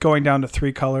the going down to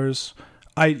 3 colors,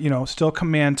 I still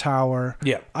Command Tower.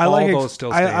 Yeah, I all like those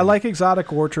still stand. I like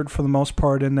Exotic Orchard for the most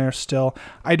part in there still.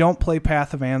 I don't play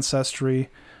Path of Ancestry.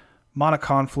 Mana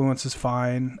Confluence is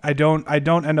fine. I don't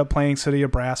end up playing City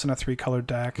of Brass in a 3-color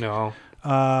deck. No.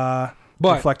 But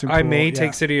I may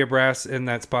take City of Brass in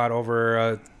that spot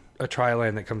over a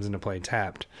Tri-land that comes into play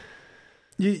tapped.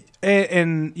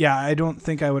 I don't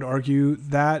think I would argue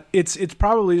that. It's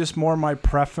probably just more my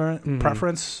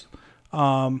preference.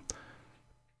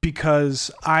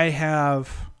 Because I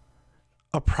have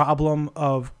a problem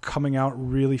of coming out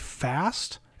really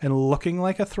fast and looking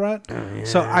like a threat.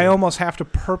 So I almost have to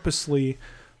purposely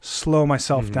slow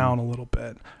myself down a little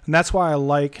bit. And that's why I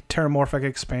like Terramorphic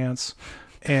Expanse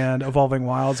and Evolving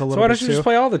Wilds a little bit. So why don't you just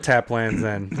play all the tap lands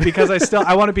then? Because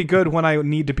I want to be good when I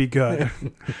need to be good.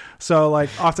 So like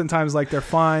oftentimes like they're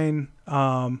fine.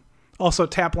 Also,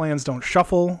 tap lands don't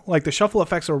shuffle. Like, the shuffle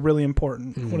effects are really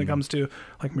important when it comes to,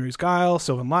 like, Mirri's Guile,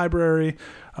 Sylvan Library,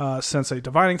 Sensei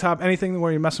Divining Top, anything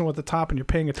where you're messing with the top and you're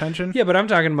paying attention. Yeah, but I'm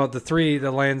talking about the three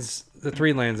lands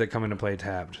that come into play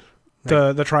tapped.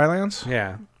 The Tri-lands?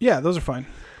 Yeah. Yeah, those are fine.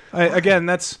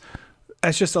 That's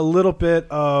just a little bit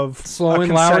of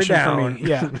slowing Lowry down. For me.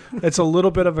 Yeah, it's a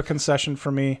little bit of a concession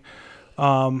for me.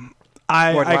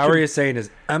 What Lowry is saying is,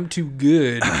 I'm too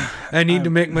good. I need to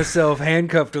make myself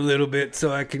handcuffed a little bit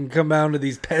so I can come down to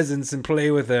these peasants and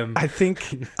play with them. I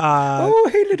think. Oh,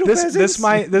 hey, little peasants!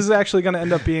 This is actually going to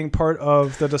end up being part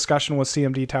of the discussion with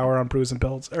CMD Tower on Brews and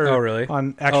Builds. Oh, really?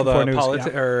 On Action 4 News.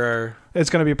 It's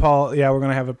going to be we're going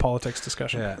to have a politics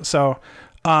discussion. Yeah. So.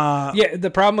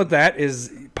 The problem with that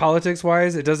is politics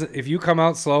wise, it doesn't. If you come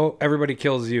out slow, everybody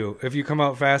kills you. If you come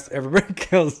out fast, everybody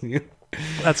kills you.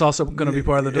 That's also going to be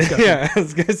part of the discussion. Yeah, I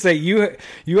was going to say you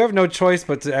have no choice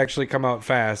but to actually come out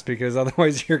fast because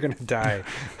otherwise you're going to die.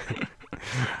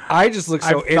 I just look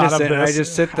so innocent and I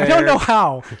just sit there. I don't know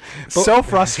how. So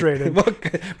frustrated.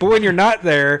 But when you're not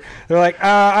there, they're like,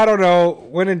 I don't know.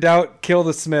 When in doubt, kill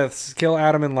the Smiths. Kill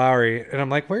Adam and Lowry. And I'm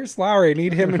like, where's Lowry? I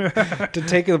need him to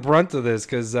take the brunt of this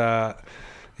because,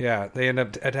 they end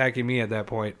up attacking me at that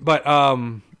point. But,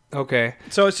 okay.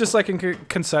 So it's just like a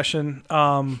concession.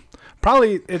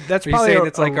 That's Are you saying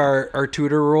it's like our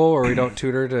tutor rule, or we don't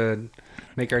tutor to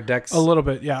make our decks a little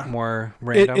bit, more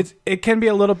random? It can be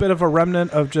a little bit of a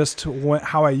remnant of just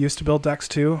how I used to build decks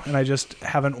too, and I just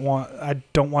I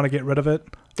don't want to get rid of it.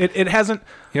 It hasn't.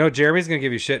 Jeremy's gonna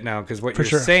give you shit now because what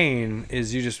you're saying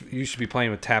is you should be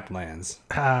playing with tapped lands.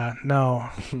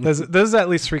 No, this is at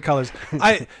least 3 colors.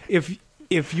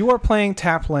 If you are playing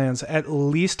tap lands, at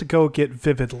least go get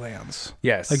Vivid lands.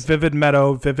 Yes. Like Vivid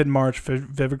Meadow, Vivid March,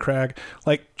 Vivid Crag.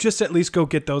 Like, just at least go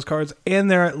get those cards. And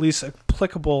they're at least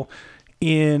applicable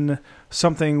in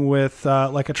something with,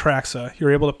 like, Atraxa.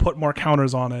 You're able to put more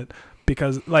counters on it.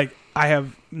 Because, like, I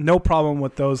have no problem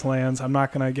with those lands. I'm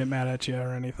not going to get mad at you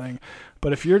or anything.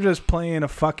 But if you're just playing a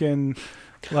fucking,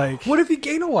 like... What if you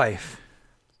gain a life?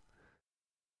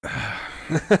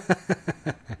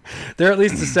 They're at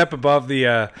least a step above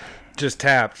the just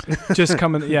tapped. Just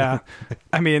coming, yeah.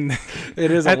 I mean...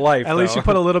 It is a life, At least you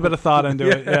put a little bit of thought into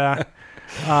it, yeah.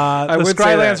 The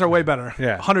Scrylands are way better.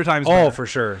 Yeah. 100 times better. Oh, for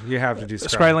sure. You have to do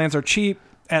Scrylands are cheap.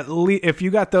 At least if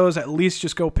you got those, at least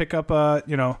just go pick up a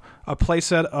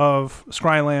playset of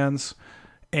Scrylands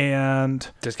and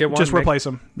just get one. Just replace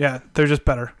them. Yeah, they're just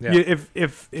better. Yeah.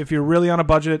 If you're really on a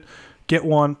budget, get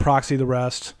one, proxy the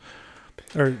rest,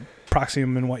 or proxy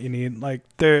them in what you need. Like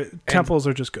temples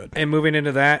are just good. And moving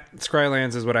into that,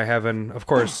 Scrylands is what I have in, of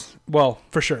course. Well,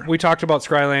 for sure. We talked about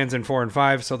Scrylands in 4 and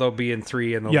 5, so they'll be in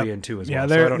 3 and they'll be in 2 as well.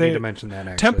 So I don't need to mention that.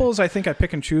 Actually, temples, I think I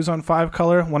pick and choose on 5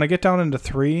 color. When I get down into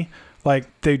 3. Like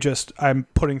I'm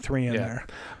putting 3 in there.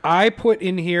 I put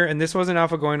in here, and this wasn't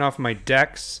going off my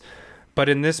decks, but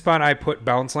in this spot I put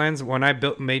bounce lands. When I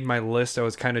made my list, I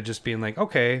was kind of just being like,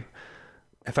 okay,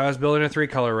 if I was building a 3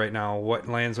 color right now, what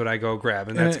lands would I go grab?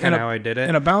 And that's kind of how I did it.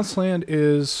 And a bounce land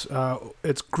is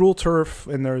it's Gruul Turf,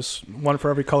 and there's one for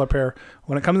every color pair.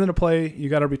 When it comes into play, you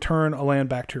got to return a land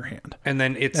back to your hand, and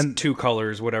then it's 2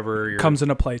 colors, whatever comes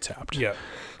into play tapped. Yeah.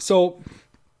 So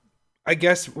I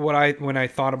guess when I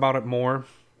thought about it more,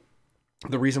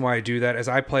 the reason why I do that is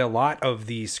I play a lot of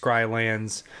the Scry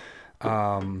lands,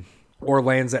 or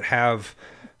lands that have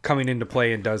coming into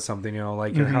play and does something,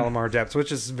 like your Halimar Depths,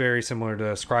 which is very similar to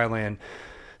Scry land.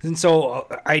 And so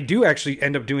I do actually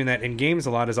end up doing that in games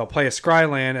a lot. Is I'll play a Scry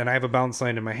land and I have a bounce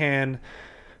land in my hand.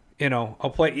 I'll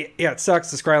play. Yeah, it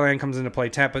sucks. The Scryland comes into play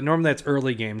tap, but normally that's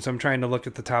early game. So I'm trying to look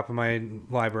at the top of my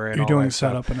library. And you're all doing that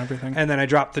setup stuff. And everything. And then I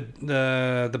drop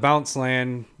the bounce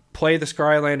land, play the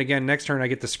Scryland again. Next turn I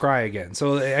get the Scry again.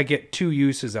 So I get 2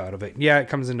 uses out of it. Yeah, it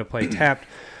comes into play tapped,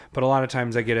 but a lot of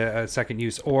times I get a second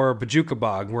use. Or Bojuka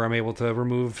Bog, where I'm able to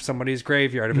remove somebody's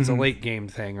graveyard if it's a late game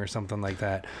thing or something like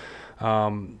that.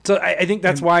 So I think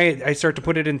that's why I start to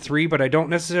put it in 3, but I don't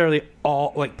necessarily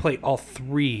play all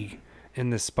 3 in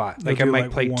this spot. Like I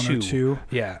might play 1 or 2.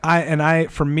 Yeah.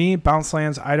 For me, bounce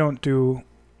lands, I don't do.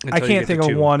 I can't think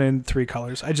of 1 in 3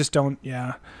 colors. I just don't.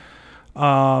 Yeah.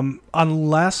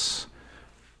 Unless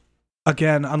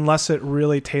it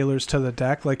really tailors to the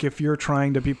deck. Like if you're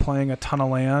trying to be playing a ton of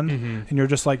land and you're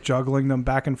just like juggling them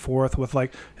back and forth with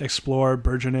like Explore,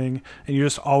 Burgeoning, and you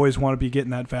just always want to be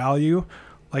getting that value.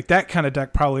 Like that kind of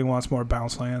deck probably wants more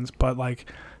bounce lands, but like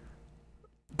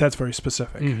that's very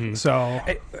specific. So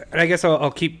I guess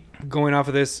I'll keep going off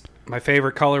of this. My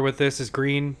favorite color with this is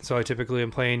green, so I typically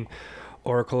am playing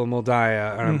Oracle of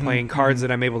Moldiah, and I'm playing cards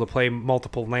that I'm able to play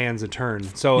multiple lands a turn.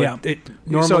 So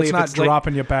normally so it's not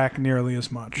dropping you back nearly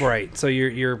as much. Right. So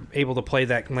you're able to play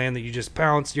that land that you just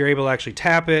bounced. You're able to actually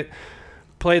tap it,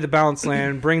 play the bounce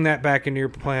land, bring that back into your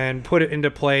plan, put it into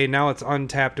play. Now it's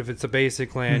untapped if it's a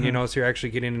basic land, so you're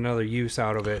actually getting another use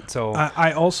out of it. So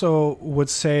I also would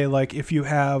say, like, if you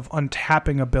have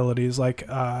untapping abilities like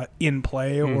in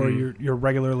play or you're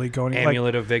regularly going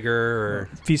Amulet of Vigor or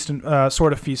Feast and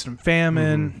Sword of Feast and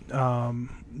Famine.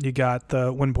 You got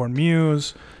the Windborn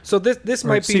Muse. So this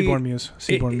might be Seedborn Muse.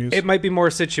 It might be more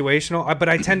situational, but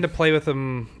I tend to play with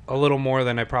them a little more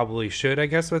than I probably should, I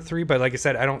guess, with 3. But like I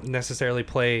said, I don't necessarily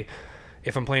play,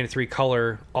 if I'm playing a 3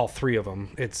 color, all 3 of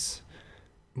them. It's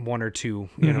 1 or 2,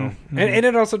 And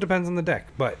it also depends on the deck.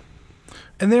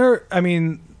 And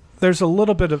there's a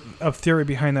little bit of theory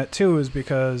behind that too, is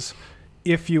because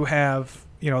if you have,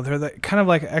 they're kind of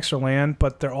like an extra land,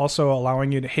 but they're also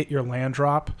allowing you to hit your land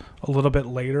drop a little bit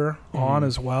later on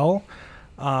as well.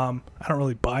 I don't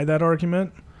really buy that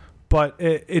argument, but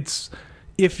it's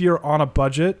if you're on a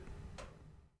budget,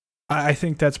 I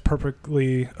think that's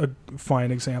perfectly a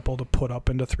fine example to put up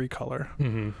into 3 color.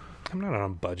 I'm not on a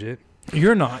budget.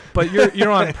 You're not, but you're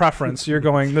on preference. You're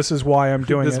going, this is why I'm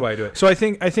doing it. This is why I do it. So I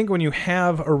think when you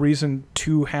have a reason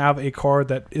to have a card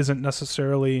that isn't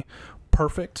necessarily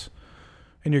perfect,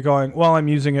 and you're going, well, I'm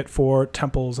using it for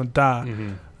temples and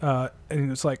and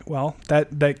it's like, well,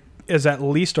 that is at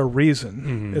least a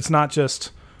reason. It's not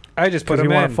just I just put them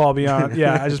in. You want to fall beyond.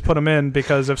 Yeah, I just put them in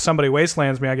because if somebody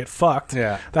wastelands me, I get fucked.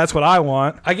 Yeah, that's what I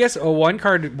want. I guess one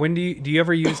card. When do you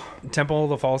ever use Temple of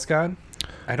the False God?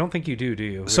 I don't think you do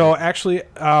you? So actually,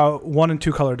 1 and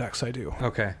 2 color decks I do.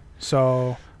 Okay.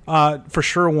 So for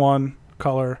sure 1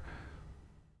 color.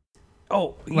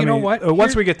 Oh, you know what?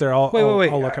 Once we get there, I'll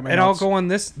look at my and notes. I'll go on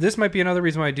this. This might be another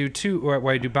reason why I do too, or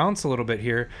why I do bounce a little bit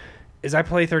here, is I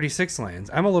play 36 lands.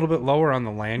 I'm a little bit lower on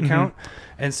the land count,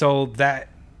 and so that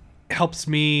helps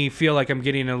me feel like I'm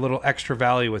getting a little extra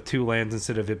value with 2 lands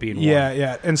instead of it being 1.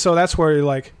 Yeah, and so that's where you're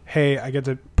like, hey, I get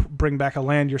to bring back a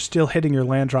land, you're still hitting your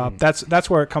land drop. That's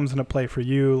where it comes into play for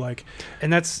you. Like,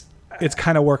 and it's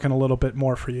kind of working a little bit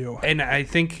more for you. And I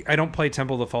think I don't play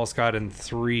Temple of the False God in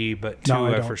 3, but 2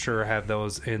 I for sure have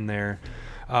those in there.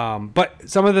 But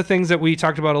some of the things that we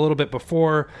talked about a little bit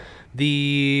before,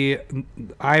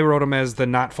 I wrote them as the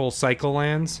not full cycle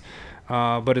lands,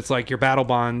 but it's like your battle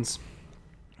bonds,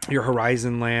 your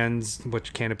horizon lands,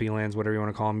 which canopy lands, whatever you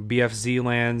want to call them, BFZ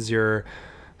lands, your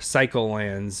cycle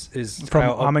lands is from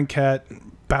Amonkhet,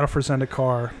 Battle for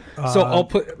Zendikar. So I'll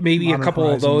put maybe a couple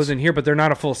Horizons. of those in here, but they're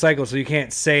not a full cycle, so you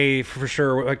can't say for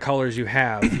sure what colors you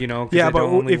have. You know, yeah,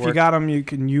 but if you got them, you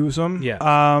can use them.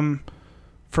 Yeah.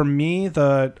 For me,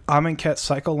 the Amonkhet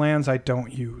cycle lands I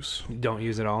don't use. Don't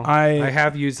use at all. I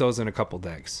have used those in a couple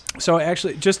decks. So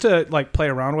actually, just to like play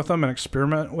around with them and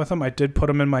experiment with them, I did put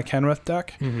them in my Kenrith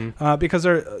deck because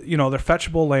they're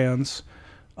fetchable lands,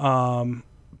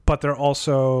 but they're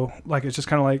also like it's just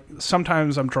kind of like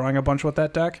sometimes I'm drawing a bunch with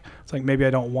that deck. It's like maybe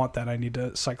I don't want that. I need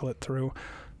to cycle it through,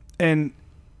 and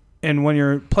when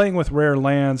you're playing with rare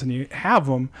lands and you have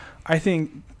them, I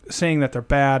think saying that they're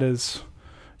bad is.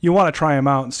 You want to try them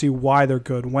out and see why they're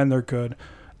good, when they're good,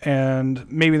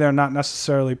 and maybe they're not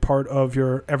necessarily part of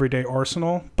your everyday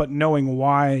arsenal, but knowing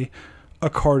why a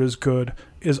card is good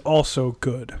is also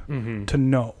good to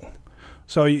know.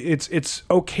 So it's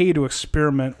okay to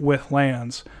experiment with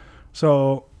lands.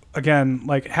 So again,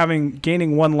 like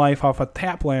gaining 1 life off a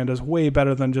tap land is way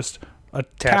better than just a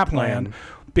tap land.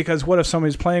 Because what if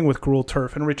somebody's playing with Gruul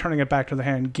Turf and returning it back to the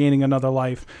hand, gaining another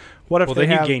life? What if they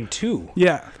have gain 2?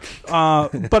 Yeah,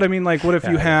 but I mean, like, what if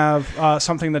you have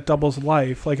something that doubles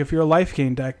life? Like, if you're a life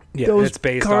gain deck, those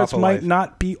cards might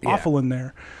not be awful in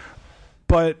there.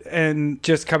 But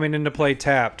just coming into play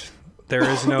tapped, there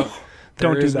is no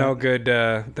no good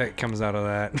that comes out of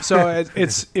that. So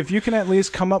it's if you can at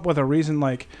least come up with a reason,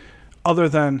 like, other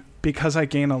than because I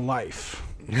gain a life.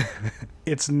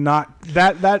 It's not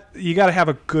that you got to have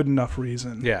a good enough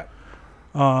reason. Yeah.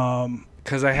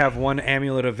 Because I have 1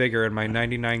 Amulet of Vigor in my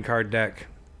 99 card deck.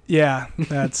 Yeah,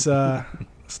 that's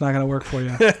it's not gonna work for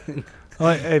you.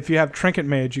 If you have Trinket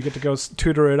Mage, you get to go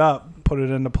tutor it up, put it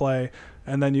into play,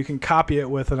 and then you can copy it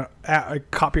with a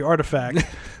copy artifact.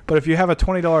 But if you have a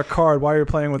 $20 card while you're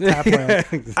playing with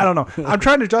Tapland, exactly. I don't know. I'm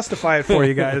trying to justify it for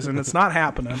you guys, and it's not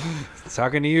happening.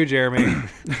 Talking to you, Jeremy.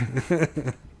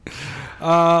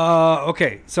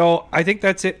 Okay, so I think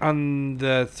that's it on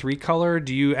the 3 color.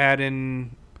 Do you add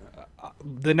in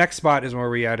the next spot is where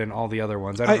we add in all the other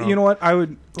ones? I don't know. You know what? I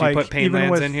would Do you put pain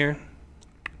lands in here?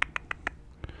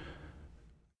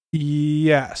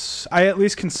 Yes, I at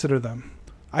least consider them.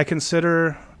 I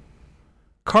consider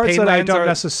cards pain that I lands don't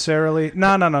necessarily.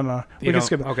 No. We can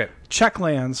skip it. Okay. Check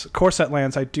lands, core set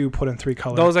lands. I do put in 3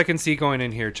 colors. Those I can see going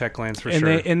in here. Check lands for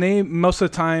sure. They most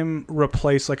of the time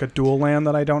replace like a dual land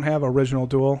that I don't have, original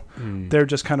dual. They're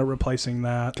just kind of replacing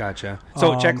that. Gotcha.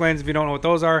 So check lands, if you don't know what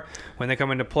those are, when they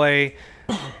come into play,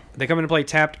 they come into play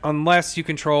tapped unless you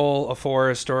control a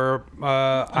forest or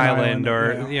island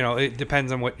or it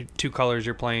depends on what 2 colors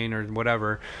you're playing or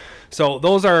whatever. So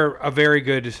those are a very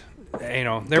good.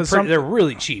 They're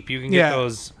really cheap. You can get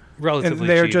those relatively cheap. And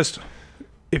they're just.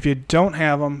 If you don't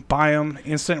have them, buy them.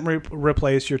 Instant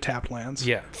replace your tapped lands.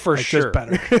 Yeah, for sure. Just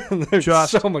better. They're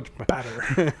just so much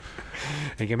better.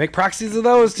 You can make proxies of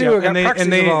those too. Yeah,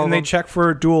 and they check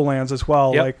for dual lands as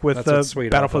well, like with the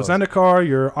Battle for Zendikar,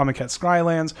 your Amonkhet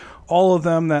Skylands, all of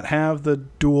them that have the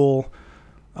dual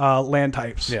land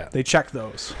types. Yeah, they check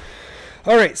those.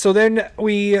 All right, so then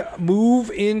we move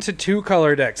into 2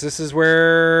 color decks. This is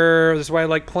why I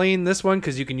like playing this one,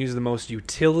 because you can use the most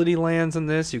utility lands in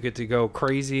this. You get to go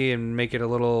crazy and make it a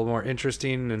little more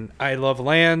interesting. And I love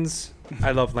lands.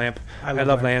 I love Lamp. I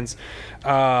love lands.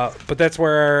 But that's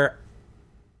where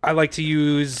I like to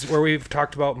use, where we've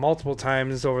talked about multiple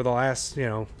times over the last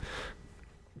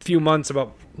few months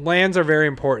about lands are very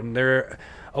important. They're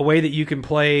a way that you can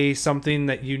play something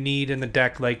that you need in the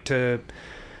deck,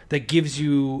 that gives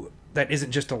you, that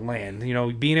isn't just a land.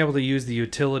 Being able to use the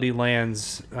utility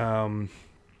lands, one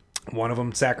of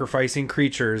them sacrificing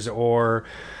creatures or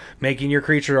making your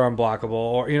creature unblockable,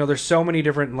 or there's so many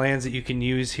different lands that you can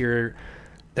use here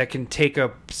that can take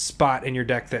a spot in your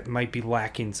deck that might be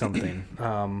lacking something.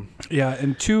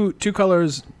 And two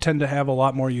colors tend to have a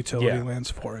lot more utility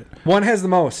lands for it. One has the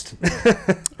most.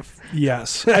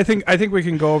 Yes. I think we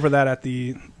can go over that at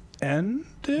the end.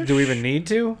 Do we even need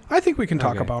to? I think we can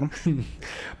talk about them.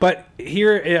 But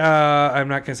here, I'm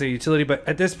not going to say utility, but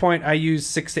at this point, I use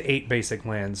 6 to 8 basic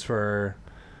lands per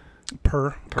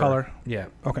color. Yeah.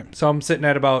 Okay. So I'm sitting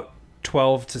at about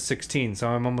 12 to 16, so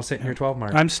I'm almost hitting your 12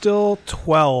 mark. I'm still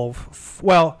 12.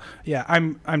 Well, yeah,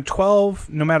 I'm 12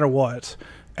 no matter what.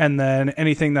 And then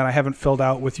anything that I haven't filled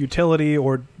out with utility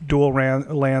or dual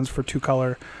lands for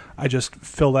 2-color, I just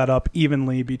fill that up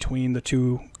evenly between the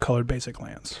 2-colored basic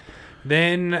lands.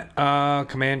 Then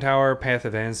Command Tower, Path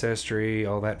of Ancestry,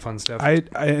 all that fun stuff.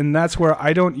 And that's where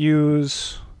I don't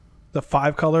use the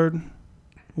 5-colored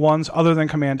ones other than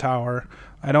Command Tower.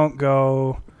 I don't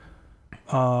go...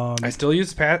 I still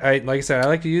use Path... like I said, I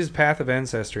like to use Path of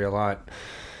Ancestry a lot.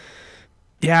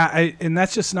 Yeah, and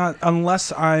that's just not...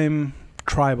 Unless I'm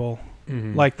tribal.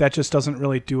 Mm-hmm. Like, that just doesn't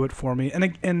really do it for me.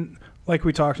 And like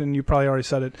we talked, and you probably already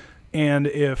said it, and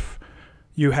if...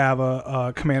 you have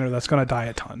a commander that's going to die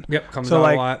a ton. Yep, comes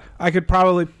out a lot. I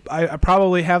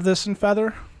probably have this in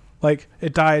Feather. Like,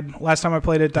 it died, last time I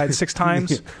played it died 6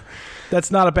 times.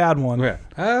 That's not a bad one.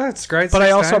 Yeah. It's great. But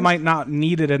I also might not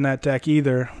need it in that deck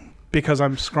either because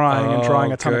I'm scrying and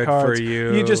drawing a ton of cards. For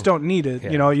you. You just don't need it.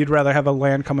 Yeah. You'd rather have a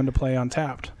land come into play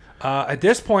untapped. At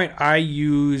this point, I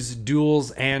use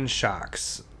duels and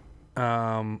shocks.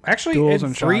 Actually, duels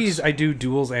in threes, I do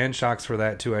duels and shocks for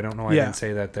that too. I don't know why I didn't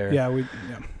say that there. Yeah,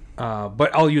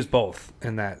 but I'll use both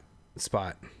in that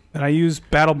spot. And I use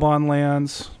battle bond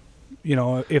lands,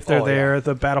 if they're there. Yeah.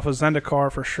 The Battle for Zendikar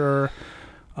for sure.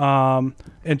 And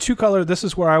 2-color, this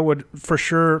is where I would for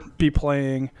sure be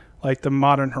playing like the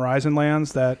Modern Horizon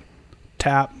lands that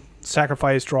tap,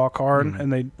 sacrifice, draw a card,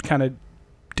 and they kind of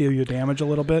deal you damage a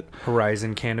little bit.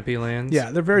 Horizon Canopy lands.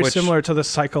 Yeah, they're very similar to the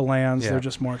cycle lands. Yeah. They're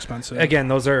just more expensive. Again,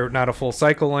 those are not a full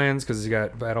cycle lands because you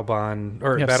got Battle Bond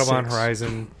or Battle Bond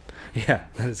Horizon. Yeah,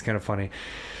 that is kind of funny.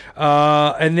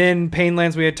 And then Pain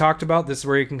lands we had talked about. This is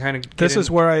where you can kind of. This is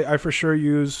where I for sure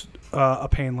use a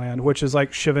Pain land, which is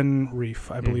like Shivan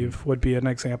Reef, I believe, would be an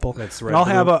example. That's right. And I'll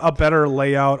have a better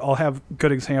layout. I'll have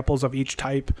good examples of each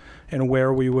type and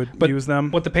where we would use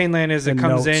them. What the Pain land is, it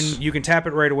comes in, you can tap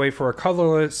it right away for a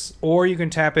colorless, or you can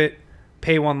tap it,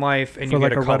 pay 1 life, and you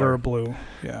get a color. Red or a blue.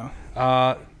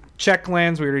 Yeah. Check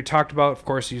lands, we already talked about. Of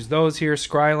course, use those here.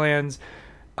 Scry lands.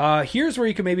 Here's where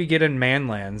you can maybe get in man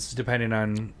lands, depending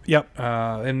on... Yep.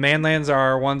 And man lands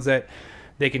are ones that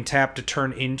they can tap to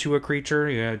turn into a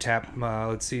creature. Tap,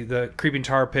 let's see, the Creeping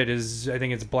Tar Pit is, I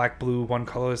think it's black-blue, 1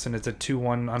 colorless, and it's a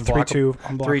 2/1 unblockable.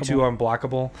 3/2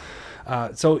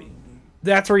 unblockable. So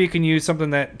that's where you can use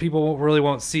something that people really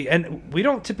won't see. And we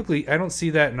don't typically... I don't see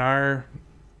that in our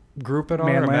group at all,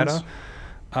 or meta.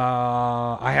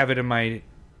 I have it in my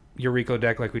Eureka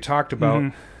deck like we talked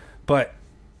about, but...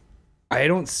 I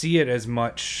don't see it as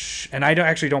much, and I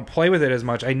don't play with it as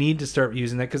much. I need to start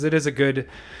using that because it is a good.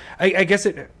 I guess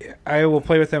I will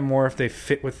play with them more if they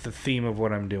fit with the theme of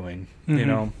what I'm doing.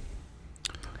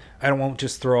 I won't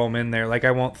just throw them in there. Like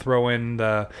I won't throw in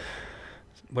the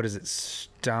what is it?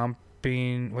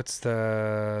 Stomping. What's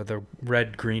the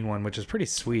red green one, which is pretty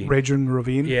sweet. Raging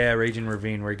Ravine. Yeah, Raging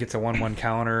Ravine, where it gets a 1/1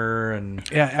 counter and.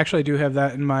 Yeah, actually, I do have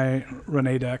that in my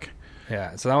Renee deck.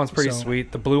 Yeah, so that one's pretty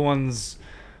sweet. The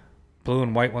blue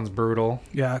and white one's brutal.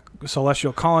 Yeah,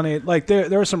 Celestial Colonnade. Like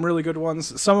there are some really good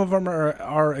ones. Some of them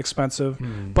are expensive,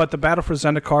 but the Battle for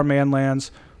Zendikar man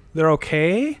lands, they're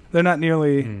okay. They're not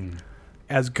nearly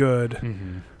as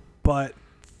good, but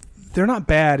they're not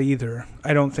bad either.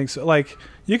 I don't think so. Like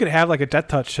you could have like a Death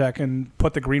Touch check and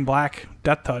put the green-black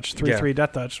Death Touch, 3/3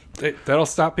 Death Touch. That'll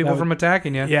stop people from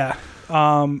attacking you. Yeah,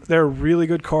 they're really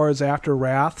good cards after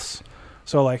Wraths.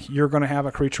 So like you're going to have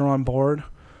a creature on board.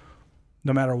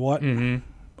 No matter what.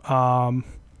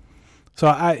 So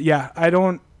I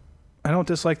don't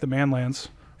dislike the man lands,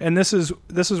 and this is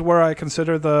where I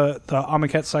consider the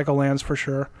Amonkhet cycle lands for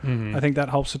sure. I think that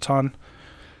helps a ton.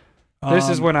 This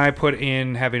is when I put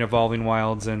in having Evolving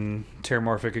Wilds and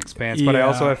Terramorphic Expanse, but I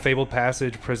also have Fabled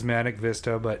Passage, Prismatic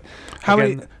Vista. But how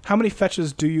many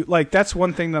fetches do you like? That's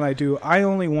one thing that I do. I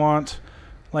only want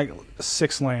like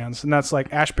 6 lands, and that's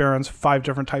like Ash Barrens, 5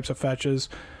 different types of fetches.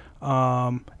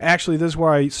 Actually, this is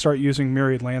where I start using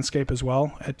Myriad Landscape as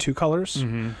well at 2 colors.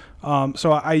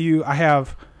 So I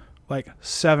have like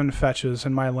 7 fetches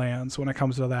in my lands when it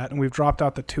comes to that, and we've dropped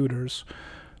out the tutors.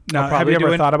 Now, have you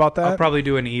ever thought about that? I'll probably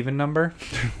do an even number.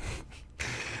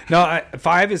 No,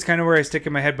 5 is kind of where I stick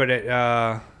in my head, but it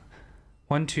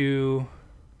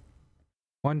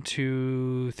 1,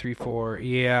 2, 3, 4.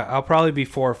 Yeah, I'll probably be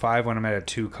 4 or 5 when I'm at a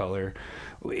 2 color.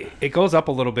 It goes up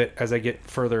a little bit as I get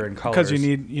further in colors. Because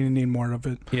you need more of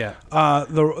it. Yeah.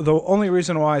 The only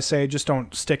reason why I say just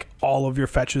don't stick all of your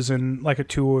fetches in like a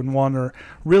 2-1 or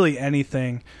really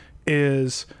anything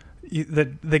is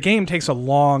the game takes a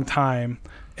long time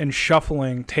and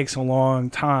shuffling takes a long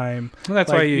time. Well,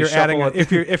 that's why you're adding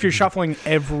if you're shuffling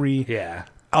every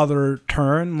other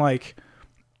turn, like.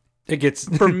 It gets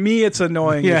for me it's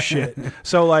annoying as shit.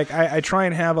 So like I try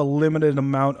and have a limited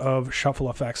amount of shuffle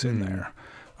effects in there.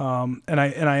 And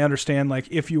I understand, like,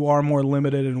 if you are more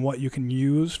limited in what you can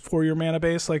use for your mana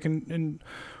base, like, in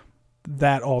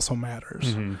that also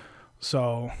matters. Mm-hmm.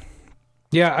 So,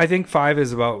 yeah, I think 5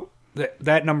 is about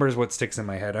that number is what sticks in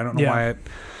my head. I don't know why.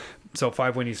 So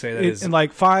 5, when you say that, is and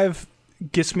like 5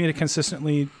 gets me to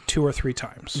consistently 2 or 3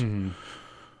 times.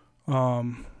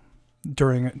 Mm-hmm.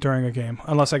 During a game,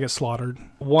 unless I get slaughtered.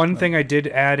 One thing I did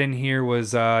add in here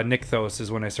was Nykthos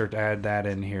is when I start to add that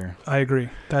in here. I agree.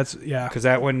 That's because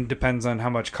that one depends on how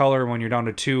much color. When you're down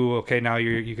to 2, okay, now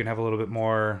you can have a little bit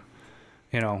more,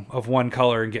 of one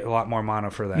color and get a lot more mana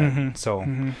for that. Mm-hmm. So,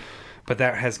 but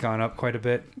that has gone up quite a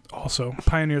bit. Also,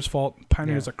 Pioneer's fault.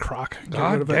 Pioneer's a crock.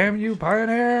 God damn you,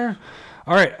 Pioneer!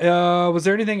 All right. Was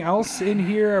there anything else in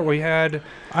here? We had.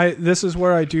 This is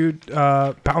where I do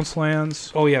bounce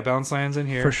lands. Oh yeah, bounce lands in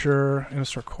here for sure.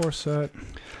 Innister Core Set.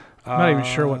 I'm not even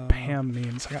sure what Pam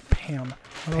means. I got Pam.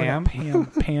 Pam?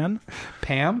 Pan?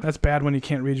 Pam? That's bad when you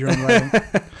can't read your own writing.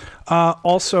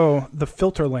 Also, the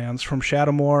filter lands from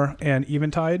Shadowmoor and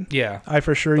Eventide. Yeah. I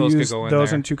for sure use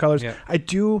those in 2 colors. Yeah. I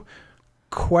do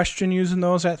question using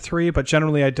those at 3, but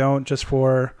generally I don't, just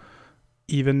for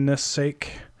evenness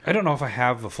sake. I don't know if I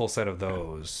have the full set of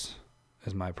those.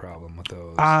 Is my problem with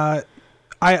those.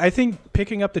 I think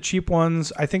picking up the cheap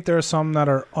ones, I think there are some that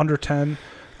are under 10.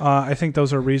 I think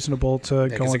those are reasonable to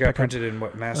go and pick pick printed in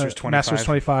what, Masters 25? Masters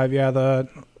 25, yeah, the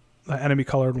enemy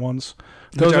colored ones.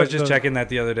 I was just checking that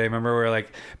the other day. Remember, we were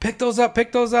like, pick those up.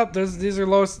 These are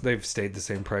low. They've stayed the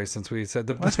same price since we said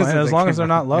the That's fine, as long as they're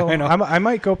not low. I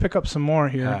might go pick up some more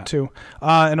here, too.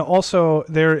 And also,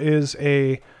 there is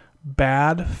a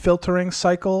bad filtering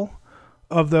cycle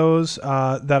of those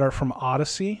that are from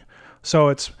Odyssey. So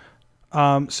it's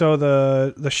so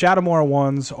the Shadowmoor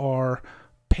ones are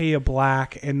pay a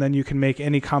black, and then you can make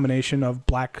any combination of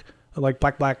black, like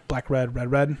black,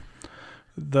 red, red.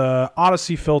 The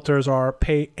Odyssey filters are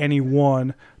pay any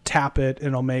one, tap it, and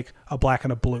it'll make a black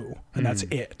and a blue, and that's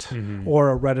it. Mm-hmm. Or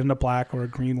a red and a black, or a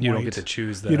green, white. You don't get to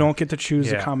choose that. You don't get to choose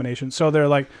the combination. So they're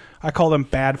like, I call them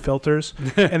bad filters,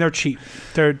 and they're cheap.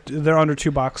 They're under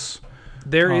 $2.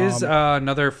 There is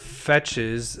another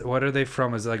fetches. What are they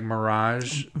from? Is it like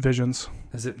Mirage? Visions.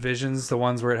 Is it Visions? The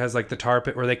ones where it has like the tar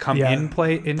pit where they come in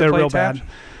play into they're play real tapped? bad.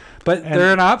 But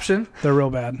they're an option. They're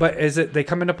real bad. But is it they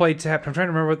come into play tapped? I'm trying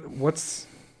to remember what's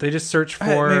they just search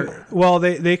for.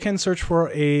 They can search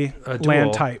for a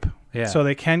land type. Yeah. So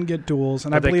they can get duels,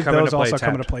 and I believe those also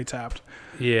come into play tapped.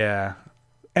 Yeah.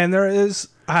 And there is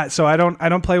so I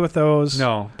don't play with those.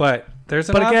 No, but there's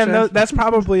an option. But again, that's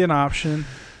probably an option.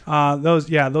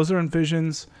 Those are in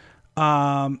Visions.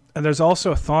 And there's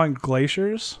also Thawing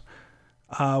Glaciers,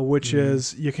 which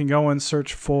is you can go and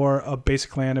search for a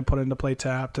basic land and put it into play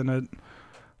tapped, and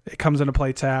it comes into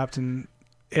play tapped, and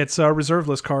it's a reserve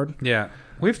list card. Yeah,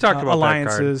 we've talked about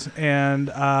alliances, that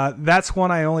card. And that's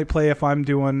one I only play if I'm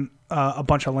doing a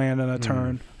bunch of land in a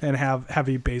turn and have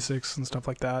heavy basics and stuff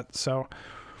like that. So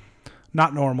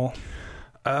not normal.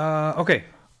 Okay.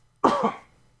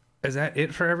 Is that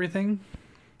it for everything?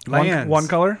 Lands. One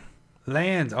color?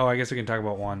 Lands. Oh, I guess we can talk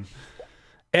about one.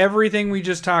 Everything we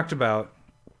just talked about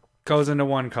goes into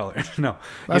one color. No.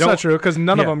 That's not true, because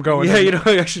none of them go into... Yeah,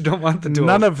 you actually don't want the duels.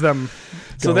 None of them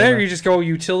So there you just go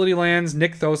utility lands.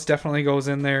 Nykthos definitely goes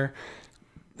in there.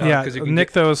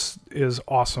 Nykthos is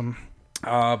awesome.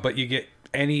 But you get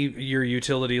your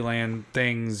utility land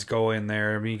things go in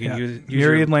there. I mean, you can use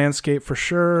Myriad Landscape for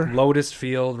sure. Lotus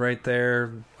Field right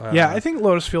there. I think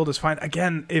Lotus Field is fine.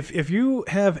 Again, if you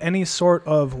have any sort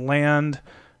of land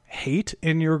hate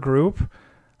in your group,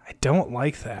 I don't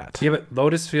like that. Yeah, but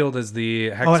Lotus Field is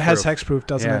the hexproof. Oh, it has hexproof,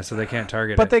 doesn't it? Yeah, so they can't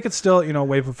target it. But they could still,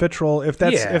 Wave of Vitriol. If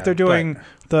they're doing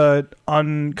the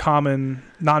uncommon,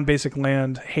 non-basic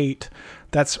land hate,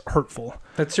 that's hurtful.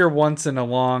 That's your once in a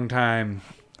long time.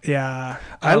 Yeah.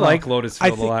 I like Lotus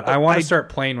Field a lot. I want to start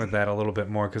playing with that a little bit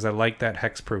more because I like that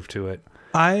hexproof to it.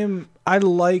 I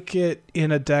like it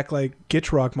in a deck like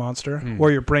Gitrog Monster,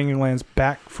 where you're bringing lands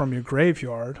back from your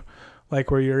graveyard,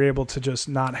 like where you're able to just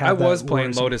not have. I was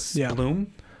playing Lotus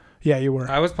Bloom. Yeah, you were.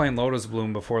 I was playing Lotus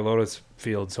Bloom before Lotus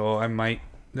Field, so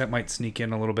that might sneak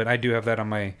in a little bit. I do have that on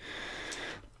my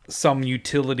some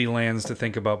utility lands to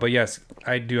think about, but yes,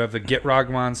 I do have the Gitrog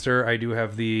Monster. I do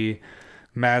have the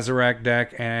Mazarak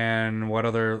deck, and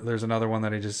there's another one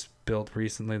that I just built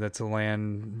recently that's a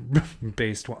land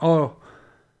based one. Oh,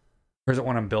 or is it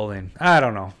one I'm building? I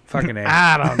don't know. Fucking A.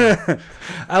 I don't know.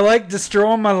 I like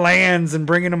destroying my lands and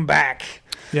bringing them back.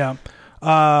 Yeah.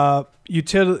 You're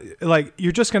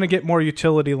just going to get more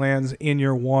utility lands in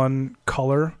your one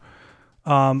color.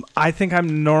 I think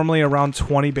I'm normally around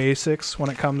 20 basics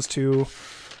when it comes to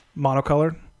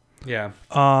monocolored. Yeah.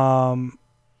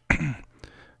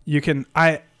 You can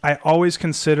I always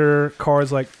consider cards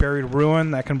like Buried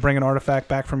Ruin that can bring an artifact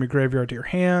back from your graveyard to your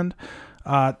hand.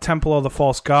 Temple of the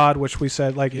False God, which we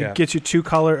said it gets you two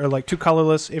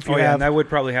colorless if you have. And I would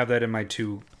probably have that in my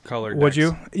 2 color decks. Would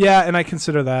you? Yeah, and I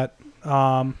consider that.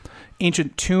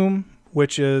 Ancient Tomb,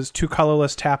 which is 2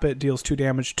 colorless, tap it, deals 2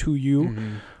 damage to you.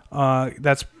 Mm-hmm.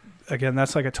 That's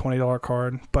like a $20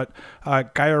 card. But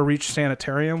Gaia Reach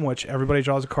Sanitarium, which everybody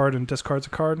draws a card and discards a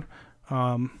card.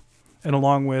 And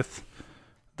along with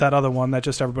that other one that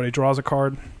just everybody draws a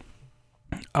card.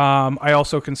 I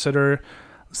also consider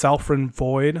Zalfrin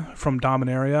Void from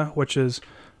Dominaria, which is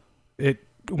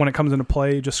when it comes into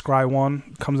play, you just scry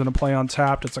 1. Comes into play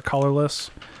untapped. It's a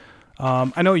colorless.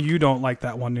 I know you don't like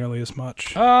that one nearly as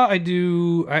much. I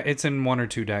do. It's in 1 or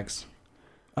 2 decks.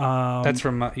 That's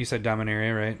from, you said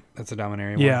Dominaria, right? That's a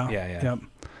Dominaria one? Yeah. Yep.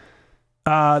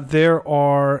 There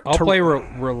are... I'll play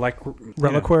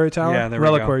Reliquary Tower? Yeah, there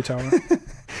Reliquary Tower.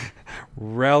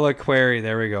 Reliquary,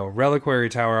 there we go. Reliquary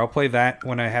Tower. I'll play that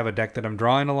when I have a deck that I'm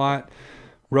drawing a lot.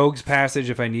 Rogue's Passage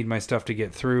if I need my stuff to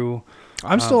get through.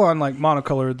 I'm still on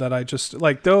monocolored that I just...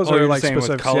 those are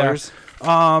specific colors.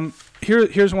 Yeah.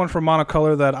 Here's one for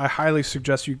monocolor that I highly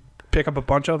suggest you pick up a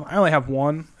bunch of. I only have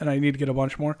one, and I need to get a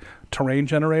bunch more. Terrain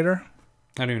Generator.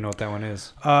 I don't even know what that one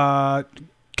is.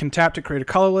 Can tap to create a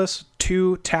colorless.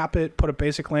 2, tap it, put a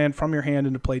basic land from your hand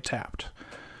into play tapped.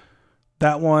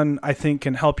 That one, I think,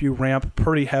 can help you ramp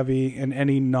pretty heavy in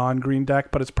any non-green deck,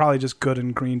 but it's probably just good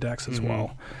in green decks as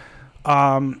well.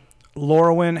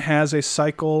 Lorwyn has a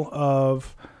cycle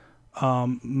of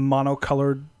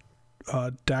monocolored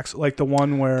decks, like the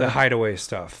one where... The hideaway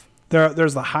stuff.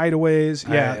 There's the hideaways.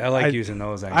 Yeah, I like using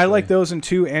those, actually. I like those in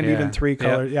 2 and even 3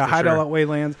 color. Yep, hideaway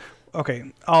lands.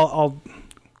 Okay, I'll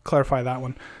clarify that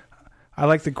one. I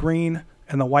like the green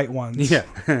and the white ones. Yeah.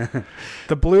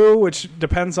 The blue, which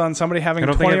depends on somebody having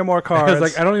 20 or more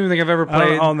cards. I don't even think I've ever played... I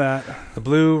don't own that. The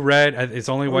blue, red, it's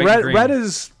only white and green. Red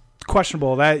is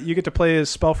questionable. That you get to play a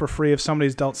spell for free if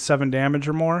somebody's dealt 7 damage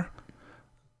or more.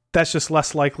 That's just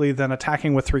less likely than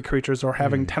attacking with 3 creatures or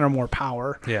having 10 or more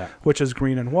power, which is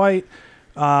green and white.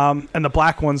 And the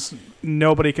black ones,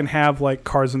 nobody can have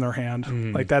cards in their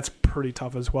hand. That's pretty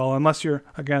tough as well, unless you're,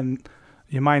 again,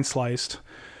 you mind sliced.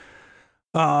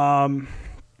 So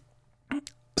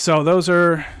those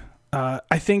are,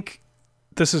 I think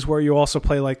this is where you also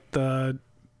play the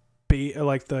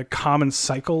common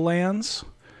cycle lands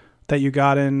that you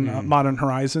got in Modern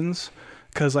Horizons.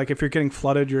 Because if you're getting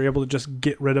flooded, you're able to just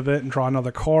get rid of it and draw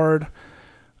another card.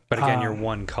 But again, you're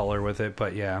 1 color with it.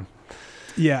 But yeah,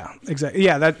 exactly.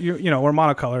 Yeah, that we're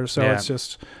monocolor, so it's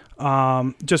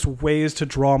just ways to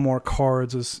draw more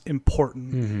cards is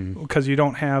important because you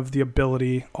don't have the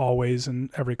ability always in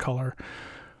every color.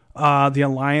 The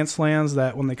Alliance lands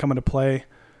that when they come into play,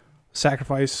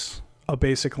 sacrifice a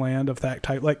basic land of that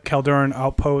type, like Kalduran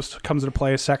Outpost comes into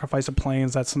play, sacrifice a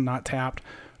plains that's not tapped.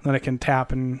 Then it can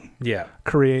tap and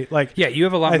create you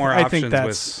have a lot more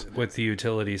options with the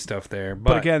utility stuff there.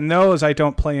 But again, those I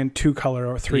don't play in 2 color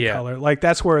or 3 color.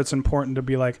 That's where it's important to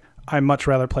be I much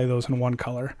rather play those in 1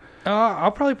 color.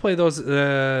 I'll probably play those.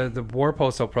 The War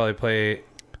Post I'll probably play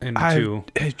in 2.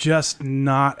 I've just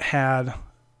not had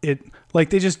it.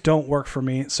 They just don't work for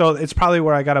me. So it's probably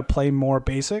where I got to play more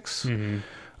basics. And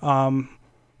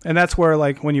that's where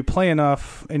when you play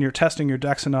enough and you're testing your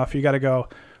decks enough, you got to go,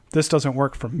 this doesn't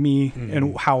work for me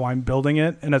and how I'm building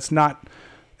it, and it's not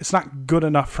good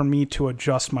enough for me to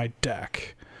adjust my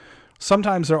deck.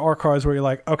 Sometimes there are cards where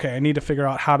you're okay, I need to figure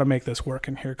out how to make this work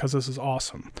in here because this is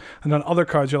awesome. And then other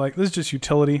cards you're this is just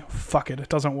utility. Fuck it, it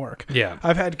doesn't work. Yeah.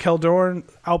 I've had Kalduran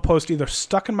Outpost either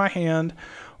stuck in my hand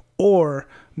or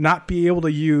not be able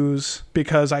to use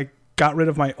because I got rid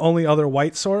of my only other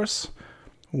white source.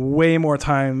 Way more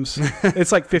times.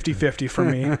 It's 50-50 for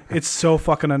me. It's so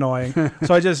fucking annoying.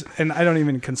 So I don't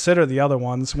even consider the other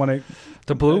ones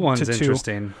the blue one's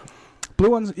interesting. Blue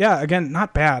ones, again,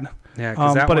 not bad. Yeah,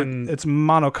 because it's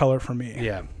monocolor for me.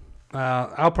 Yeah.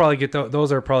 I'll probably get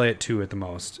those are probably at 2 at the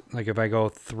most. If I go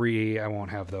 3, I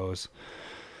won't have those.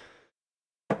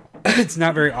 It's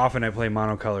not very often I play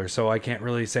monocolor, so I can't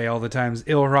really say all the times.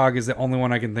 Ilrog is the only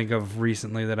one I can think of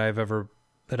recently that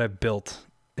I've built.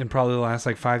 In probably the last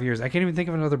 5 years. I can't even think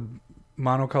of another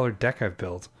monocolored deck I've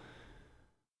built.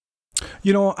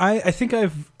 I think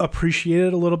I've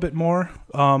appreciated a little bit more.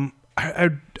 I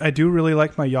do really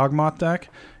like my Yawgmoth deck,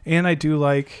 and I do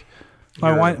like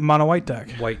my mono white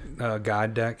deck. White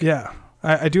God deck? Yeah.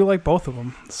 I do like both of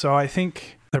them. So I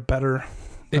think they're better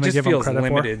than I give them credit for. It just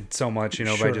feels limited so much,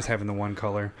 by just having the 1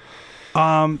 color.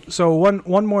 So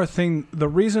one more thing, the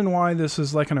reason why this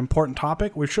is an important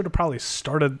topic, we should have probably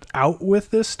started out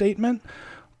with this statement,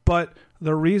 but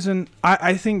The reason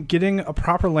I think getting a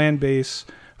proper land base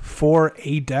for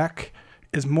a deck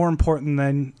is more important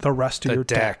than the rest of your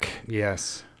deck.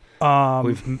 Yes.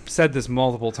 We've said this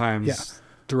multiple times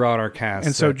throughout our cast.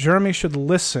 And so Jeremy should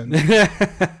listen.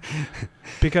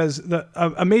 Because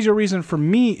a major reason for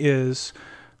me is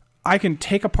I can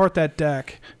take apart that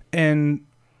deck and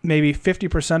maybe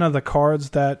 50% of the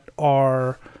cards that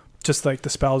are just like the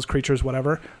spells, creatures,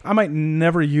 whatever, I might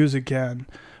never use again.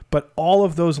 But all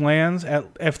of those lands,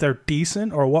 if they're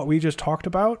decent or what we just talked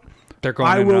about, they're going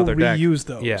I in will another deck. reuse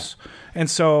those. Yeah. And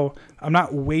so I'm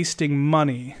not wasting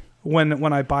money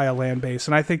when I buy a land base.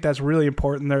 And I think that's really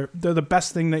important. They're the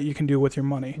best thing that you can do with your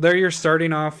money. There you're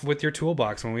starting off with your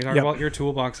toolbox. When we talk about your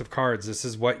toolbox of cards, this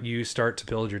is what you start to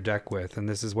build your deck with. And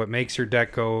this is what makes your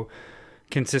deck go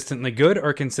consistently good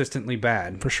or consistently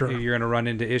bad. For sure. You're going to run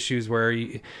into issues where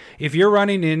if you're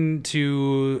running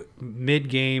into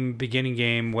mid-game, beginning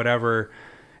game, whatever,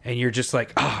 and you're just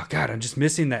like, oh, God, I'm just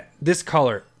missing this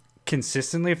color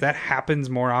consistently. If that happens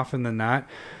more often than not,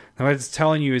 what it's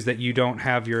telling you is that you don't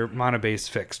have your mana base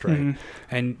fixed, right? Mm-hmm.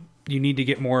 And you need to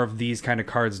get more of these kind of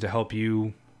cards to help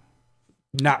you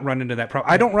not run into that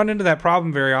problem. I don't run into that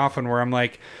problem very often where I'm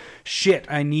like, shit,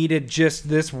 I needed just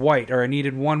this white, or I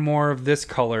needed one more of this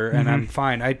color, and I'm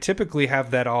fine. I typically have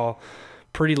that all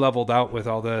pretty leveled out with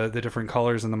all the different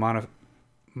colors and the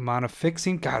mana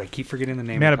fixing. God, I keep forgetting the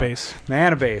name. Mana base.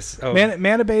 Mana base. Oh.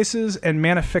 Mana bases and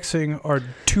mana fixing are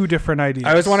two different ideas. I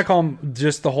always want to call them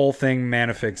just the whole thing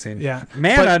mana fixing. Yeah.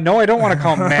 No, I don't want to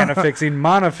call them mana fixing.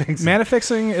 Mana fixing. Mana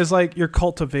fixing is like your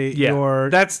cultivate. Yeah.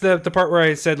 That's the part where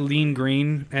I said lean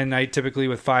green, and I typically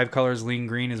with 5 colors lean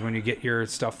green is when you get your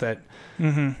stuff that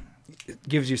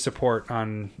gives you support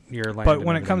on your land. But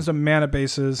when it comes to mana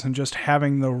bases and just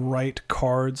having the right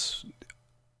cards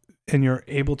and you're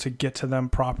able to get to them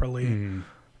properly,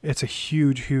 it's a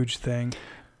huge, huge thing.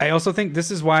 I also think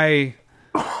this is why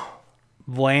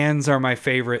lands are my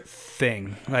favorite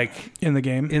thing. Like in the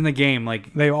game,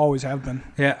 like they always have been.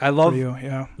 Yeah, I love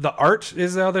the art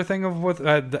is the other thing of with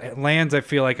the lands. I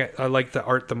feel like I like the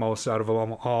art the most out of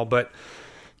them all, but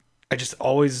I just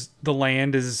always the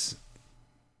land is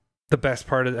the best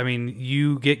part of. I mean,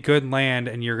 you get good land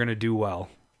and you're gonna do well.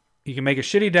 You can make a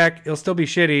shitty deck; it'll still be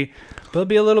shitty, but it'll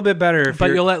be a little bit better.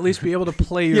 But you'll at least be able to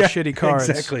play your shitty cards.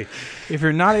 Exactly. If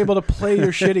you're not able to play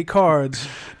your shitty cards,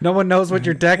 no one knows what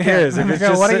your deck is. If it's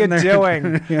just what are you there.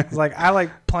 doing? It's like I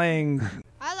like playing.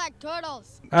 I like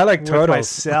turtles. I like turtles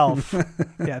myself.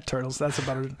 Yeah, turtles. That's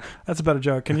a better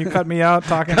joke. Can you cut me out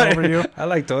talking over you? I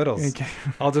like turtles. Okay.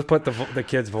 I'll just put the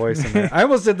kid's voice in there. I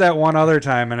almost did that one other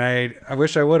time, and I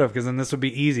wish I would have, because then this would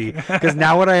be easy. Because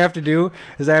now what I have to do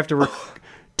is I have to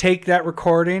take that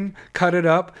recording, cut it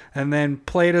up, and then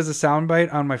play it as a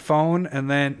soundbite on my phone, and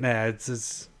then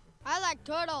it's I like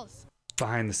turtles.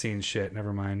 Behind the scenes shit.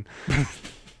 Never mind.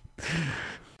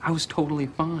 I was totally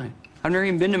fine. I've never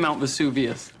even been to Mount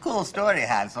Vesuvius. Cool story,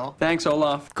 Hansel. Thanks,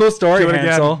 Olaf. Cool story,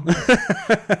 Hansel.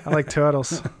 I like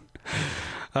turtles.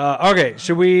 Okay,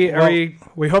 should we?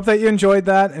 We hope that you enjoyed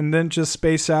that and didn't just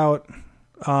space out.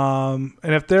 And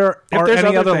if there are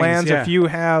any other lands, if you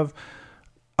have,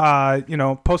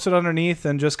 post it underneath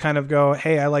and just kind of go,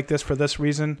 hey, I like this for this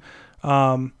reason.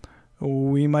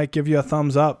 We might give you a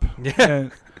thumbs up. Yeah.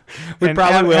 We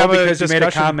probably will, because you made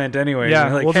a comment anyway.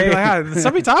 Yeah, like, we'll be like,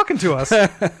 somebody talking to us.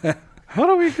 What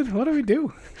do we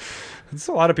do? There's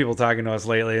a lot of people talking to us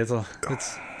lately. It's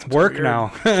work weird.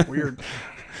 now. It's weird.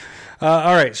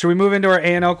 All right, should we move into our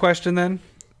A&L question then?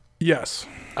 Yes.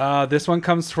 This one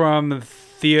comes from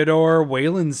Theodore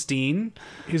Whalenstein.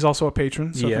 He's also a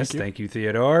patron. So yes, thank you,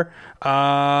 Theodore.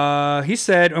 He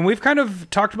said, and we've kind of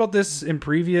talked about this in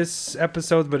previous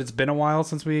episodes, but it's been a while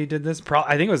since we did this.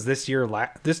 I think it was this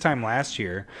time last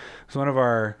year. It was one of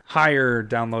our higher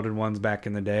downloaded ones back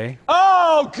in the day.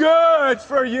 Oh, good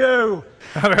for you.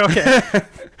 Okay.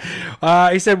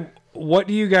 He said, what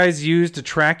do you guys use to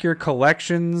track your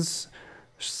collections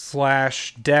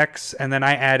 / decks? And then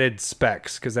I added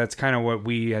specs, because that's kind of what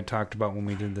we had talked about when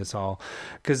we did this all.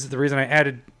 Because the reason I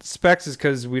added specs is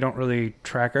because we don't really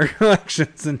track our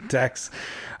collections and decks.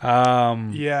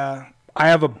 Yeah. I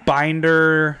have a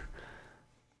binder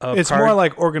of it's more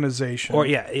like organization. Or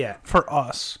yeah. For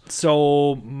us.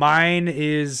 So mine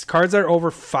is cards that are over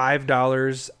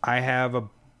 $5. I have a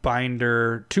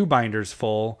binder, 2 binders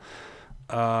full.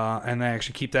 And I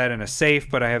actually keep that in a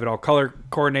safe, but I have it all color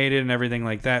coordinated and everything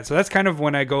like that. So that's kind of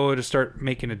when I go to start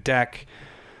making a deck,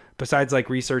 besides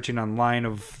like researching online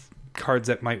of cards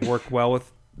that might work well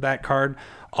with that card,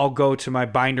 I'll go to my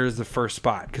binders the first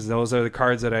spot, because those are the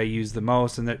cards that I use the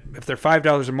most. And that if they're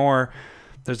 $5 or more,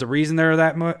 there's a reason they're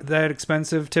that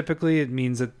expensive. Typically, it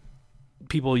means that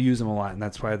people use them a lot, and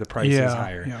that's why the price is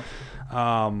higher.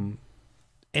 Yeah.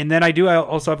 And then I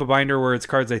also have a binder where it's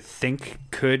cards I think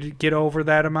could get over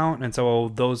that amount, and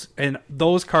so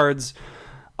those cards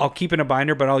I'll keep in a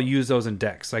binder, but I'll use those in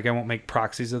decks. Like I won't make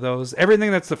proxies of those. Everything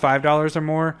that's the $5 or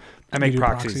more, I make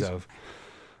proxies of.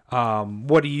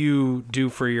 What do you do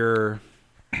for your?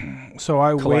 So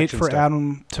I wait for stuff?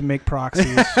 Adam to make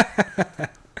proxies.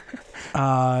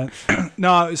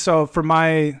 No, so for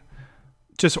my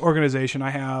just organization,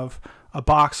 I have a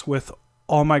box with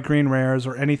all my green rares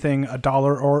or anything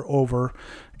 $1 or over,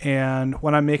 and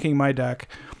when I'm making my deck,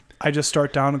 I just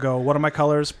start down and go, what are my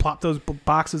colors? Plop those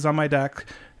boxes on my deck.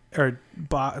 Or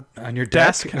on your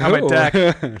desk on my deck,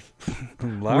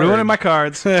 ruining my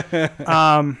cards,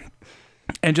 and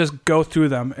just go through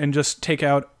them and just take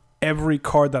out every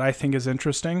card that I think is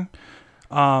interesting.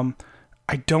 I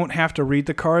don't have to read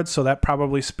the cards, so that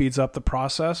probably speeds up the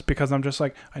process because I'm just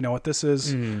like, I know what this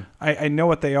is. I know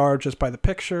what they are just by the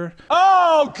picture.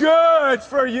 Oh, good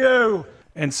for you.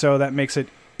 And so that makes it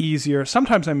easier.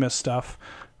 Sometimes I miss stuff,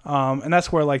 and that's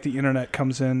where like the internet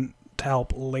comes in to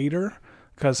help later.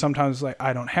 Because sometimes like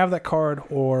I don't have that card,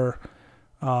 or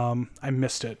I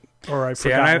missed it, or I forgot.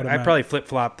 Yeah, what it I meant. probably flip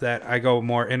flop that. I go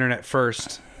more internet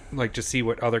first, like to see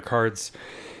what other cards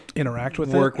interact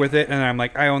with work with it, and I'm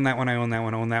like, I own that one, I own that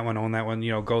one, own that one, own that one.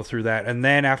 Go through that, and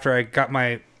then after I got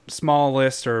my small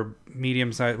list or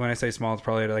medium size, when I say small, it's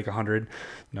probably like 100.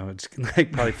 No, it's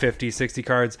like probably 50, 60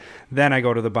 cards. Then I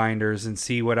go to the binders and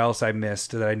see what else I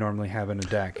missed that I normally have in a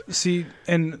deck. See,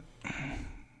 and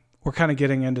we're kind of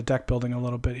getting into deck building a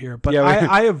little bit here, but Yeah,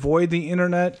 I avoid the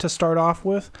internet to start off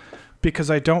with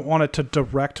because I don't want it to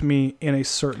direct me in a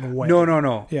certain way.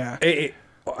 No. Yeah. I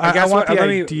want the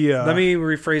idea. Let me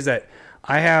rephrase that.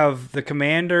 I have the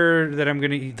commander that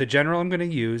the general I'm going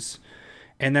to use,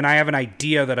 and then I have an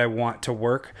idea that I want to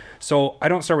work. So I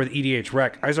don't start with EDH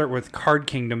Rec. I start with Card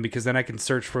Kingdom because then I can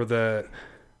search for the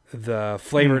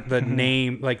flavor, the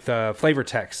name, like the flavor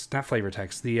text, not flavor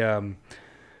text.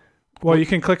 Well, you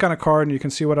can click on a card and you can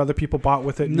see what other people bought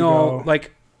with it. And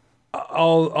like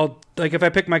I'll like if I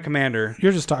pick my commander.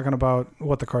 You're just talking about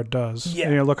what the card does. Yeah.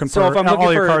 And you're looking for so if I'm looking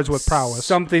all your for cards with prowess.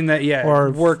 something that or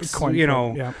works. coin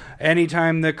flip, yeah.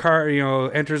 Anytime the card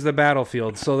enters the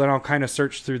battlefield, so then I'll kind of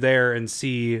search through there and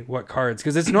see what cards,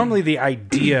 because it's normally the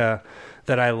idea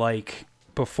that I like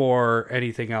before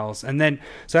anything else. And then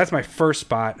so that's my first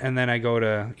spot, and then I go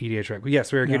to EDH Rec.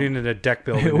 Yes, we are getting into deck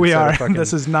building. We are.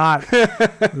 This is not the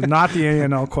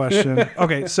ANL question.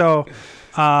 Okay, so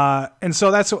and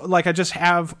so that's like I just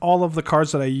have all of the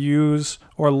cards that I use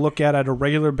or look at a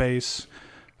regular base.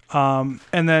 And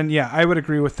then I would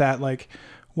agree with that. Like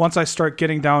once I start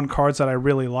getting down cards that I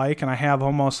really like, and I have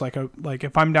almost like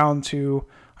if I'm down to,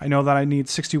 I know that I need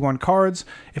 61 cards.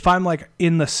 If I'm like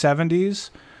in the 70s,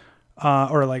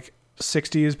 or like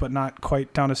 60s, but not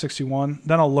quite down to 61,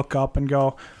 then I'll look up and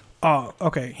go, oh,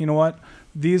 okay, you know what?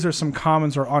 These are some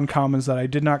commons or uncommons that I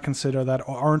did not consider that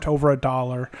aren't over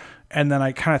 $1. And then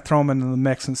I kind of throw them into the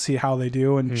mix and see how they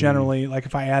do. And generally, like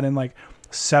if I add in like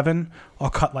 7,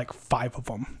 I'll cut like 5 of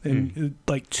them, and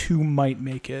like 2 might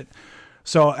make it.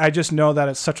 So I just know that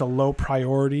it's such a low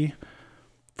priority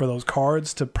for those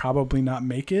cards to probably not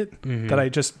make it, that I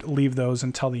just leave those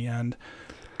until the end.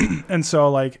 And so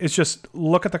like it's just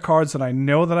look at the cards that I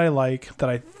know that I like, that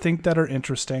I think that are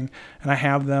interesting, and I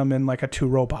have them in like a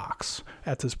 2-row box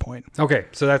at this point. Okay,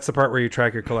 so that's the part where you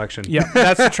track your collection. Yeah,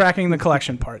 that's the tracking the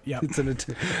collection part. Yeah.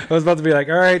 I was about to be like,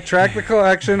 all right, track the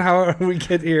collection. How do we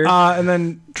get here? And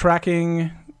then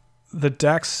tracking the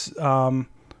decks.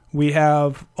 We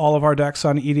have all of our decks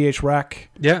on EDH Rec.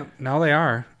 Yeah, now they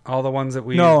are. All the ones that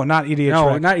we... No, not EDH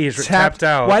No, Rec. not EDH Rec. Tapped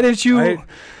out. Why didn't you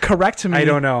correct me? I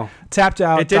don't know. Tapped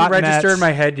out. It didn't .net. register in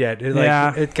my head yet.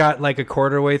 It got like a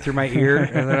quarter way through my ear,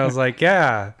 and then I was like,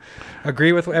 yeah,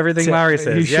 agree with everything Lowry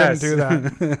says. You yes.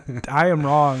 shouldn't do that. I am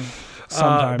wrong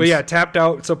sometimes. But yeah, tapped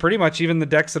out. So pretty much even the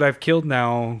decks that I've killed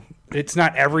now, it's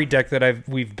not every deck that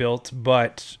we've built,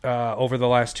 but over the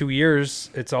last 2 years,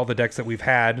 it's all the decks that we've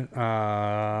had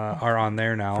are on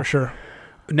there now. For sure.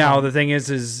 Now, the thing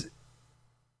is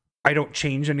I don't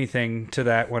change anything to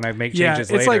that when I make changes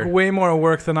later. It's like way more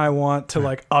work than I want to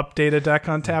like update a deck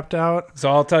on Tapped Out. So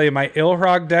I'll tell you, my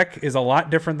Ilhrog deck is a lot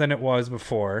different than it was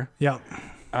before. Yeah.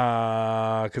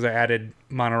 Because I added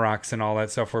mono rocks and all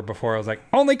that stuff where before I was like,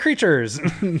 only creatures.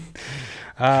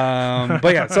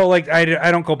 But yeah, so like I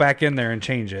don't go back in there and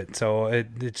change it. So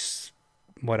it's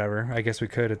whatever. I guess we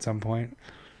could at some point.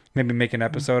 Maybe make an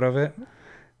episode of it.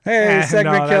 Hey,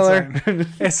 segment killer.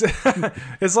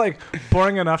 It's like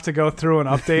boring enough to go through and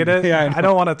update it. Yeah, I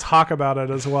don't want to talk about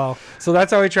it as well. So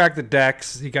that's how we track the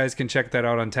decks. You guys can check that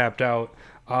out on Tapped Out.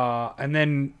 And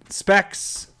then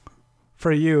specs.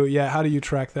 For you, yeah. How do you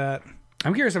track that?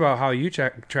 I'm curious about how you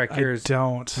track yours. I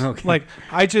don't. Okay. Like,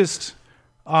 I just,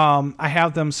 I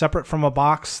have them separate from a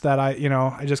box that I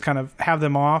just kind of have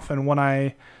them off. And when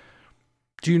I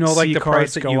do you know like see the cards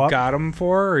price that go you up. got them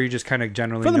for, or you just kind of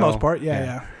generally For the know? most part,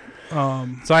 yeah.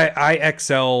 So I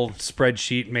Excel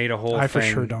spreadsheet made a whole thing. I for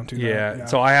sure don't do that. Yeah.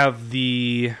 So I have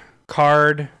the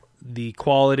card, the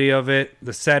quality of it,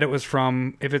 the set it was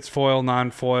from, if it's foil,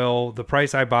 non-foil, the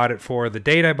price I bought it for, the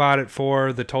date I bought it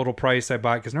for, the total price I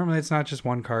bought. Because normally it's not just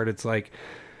one card. It's like,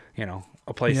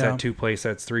 a play set, 2 play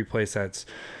sets, 3 play sets.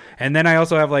 And then I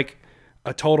also have like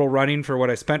a total running for what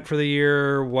I spent for the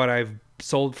year, what I've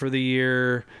sold for the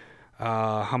year,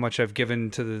 how much I've given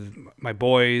to my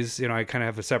boys. I kind of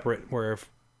have a separate where if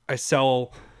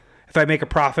I make a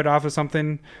profit off of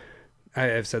something,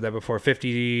 I've said that before,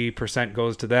 50%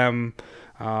 goes to them.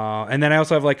 And then I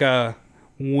also have like a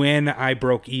when I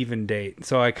broke even date.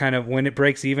 So I kind of, when it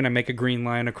breaks even, I make a green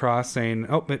line across saying,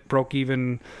 oh, it broke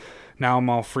even. Now I'm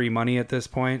all free money at this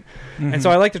point. Mm-hmm. And so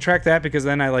I like to track that because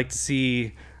then I like to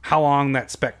see how long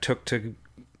that spec took to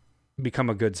become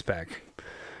a good spec.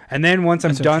 And then once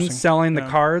I'm done selling the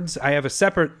cards, I have a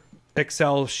separate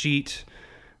Excel sheet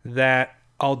that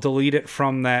I'll delete it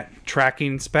from that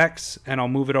tracking specs and I'll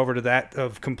move it over to that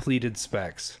of completed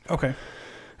specs. Okay.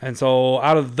 And so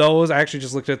out of those, I actually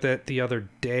just looked at that the other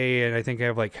day, and I think I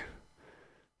have like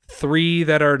 3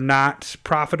 that are not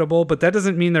profitable, but that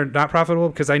doesn't mean they're not profitable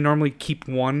because I normally keep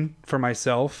 1 for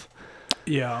myself.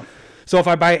 Yeah. So if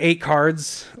I buy 8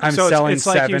 cards, I'm selling it's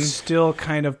 7. like you still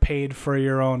kind of paid for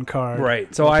your own card.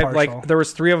 Right. So there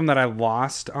was 3 of them that I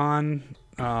lost on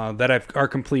that are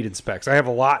completed specs. I have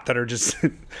a lot that are just I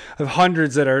have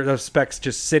hundreds that are of specs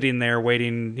just sitting there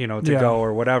waiting, to go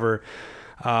or whatever.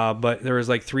 But there was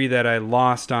like 3 that I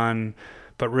lost on,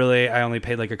 but really I only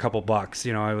paid like a couple bucks.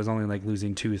 I was only like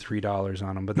losing $2-3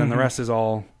 on them. But then the rest is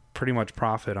all pretty much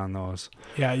profit on those.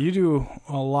 Yeah, you do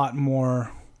a lot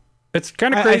more. It's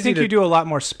kind of crazy. I think you do a lot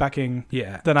more specking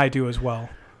than I do as well.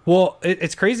 Well,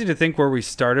 it's crazy to think where we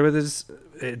started with this.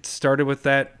 It started with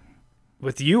that,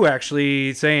 with you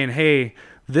actually saying, hey,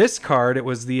 this card, it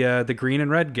was the green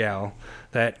and red gal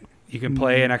that you can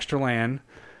play an extra land.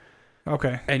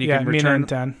 Okay. And you can return. Mina and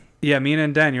Den. Yeah, Mina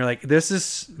and Den. You're like, this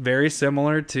is very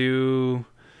similar to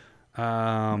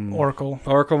Oracle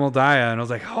Moldiah. And I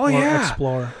was like, oh, yeah.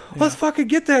 Explore. Let's fucking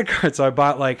get that card. So I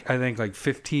bought I think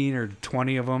 15 or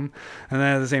 20 of them. And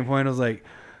then at the same point, I was like,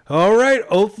 all right,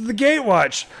 Oath of the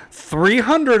Gatewatch,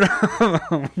 300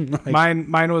 of them.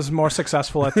 Mine was more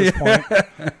successful at this point.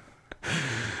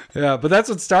 Yeah, but that's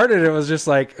what started. It was just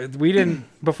like, we didn't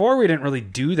really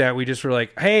do that. We just were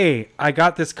like, hey, I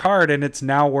got this card and it's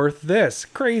now worth this.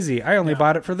 Crazy. I only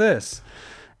bought it for this.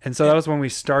 And so that was when we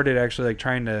started actually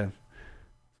trying to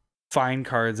find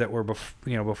cards that were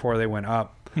before they went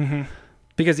up. Mm-hmm.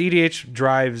 Because EDH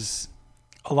drives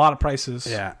a lot of prices.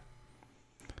 Yeah.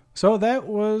 So that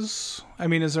was,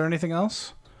 is there anything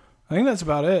else? I think that's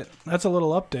about it. That's a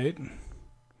little update.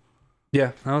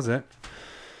 Yeah, that was it.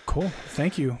 Cool.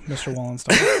 Thank you, Mr.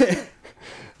 Wallenstein.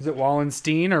 Is it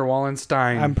Wallenstein or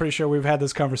Wallenstein? I'm pretty sure we've had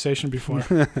this conversation before.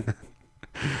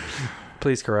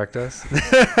 Please correct us.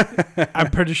 I'm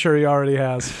pretty sure he already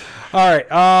has. All right.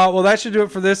 Well, that should do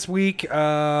it for this week. You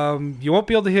won't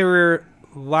be able to hear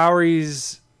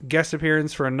Lowry's guest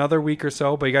appearance for another week or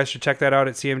so, but you guys should check that out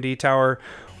at CMD Tower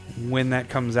when that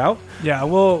comes out. Yeah,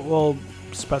 we'll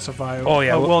specify. Oh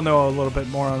yeah, we'll know a little bit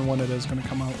more on when it is going to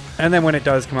come out. And then when it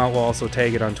does come out, we'll also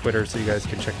tag it on Twitter so you guys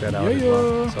can check that out as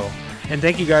well. So, and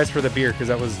thank you guys for the beer because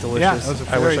that was delicious. Yeah, that was a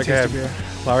very tasty beer.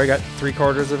 Lowry got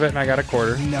 3/4 of it, and I got a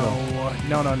quarter. No.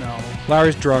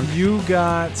 Lowry's drunk. You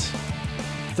got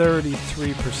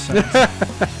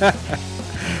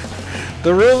 33%.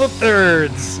 The rule of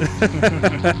thirds.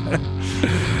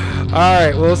 All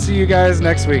right, we'll see you guys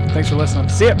next week. Thanks for listening.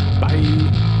 See ya.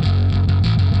 Bye.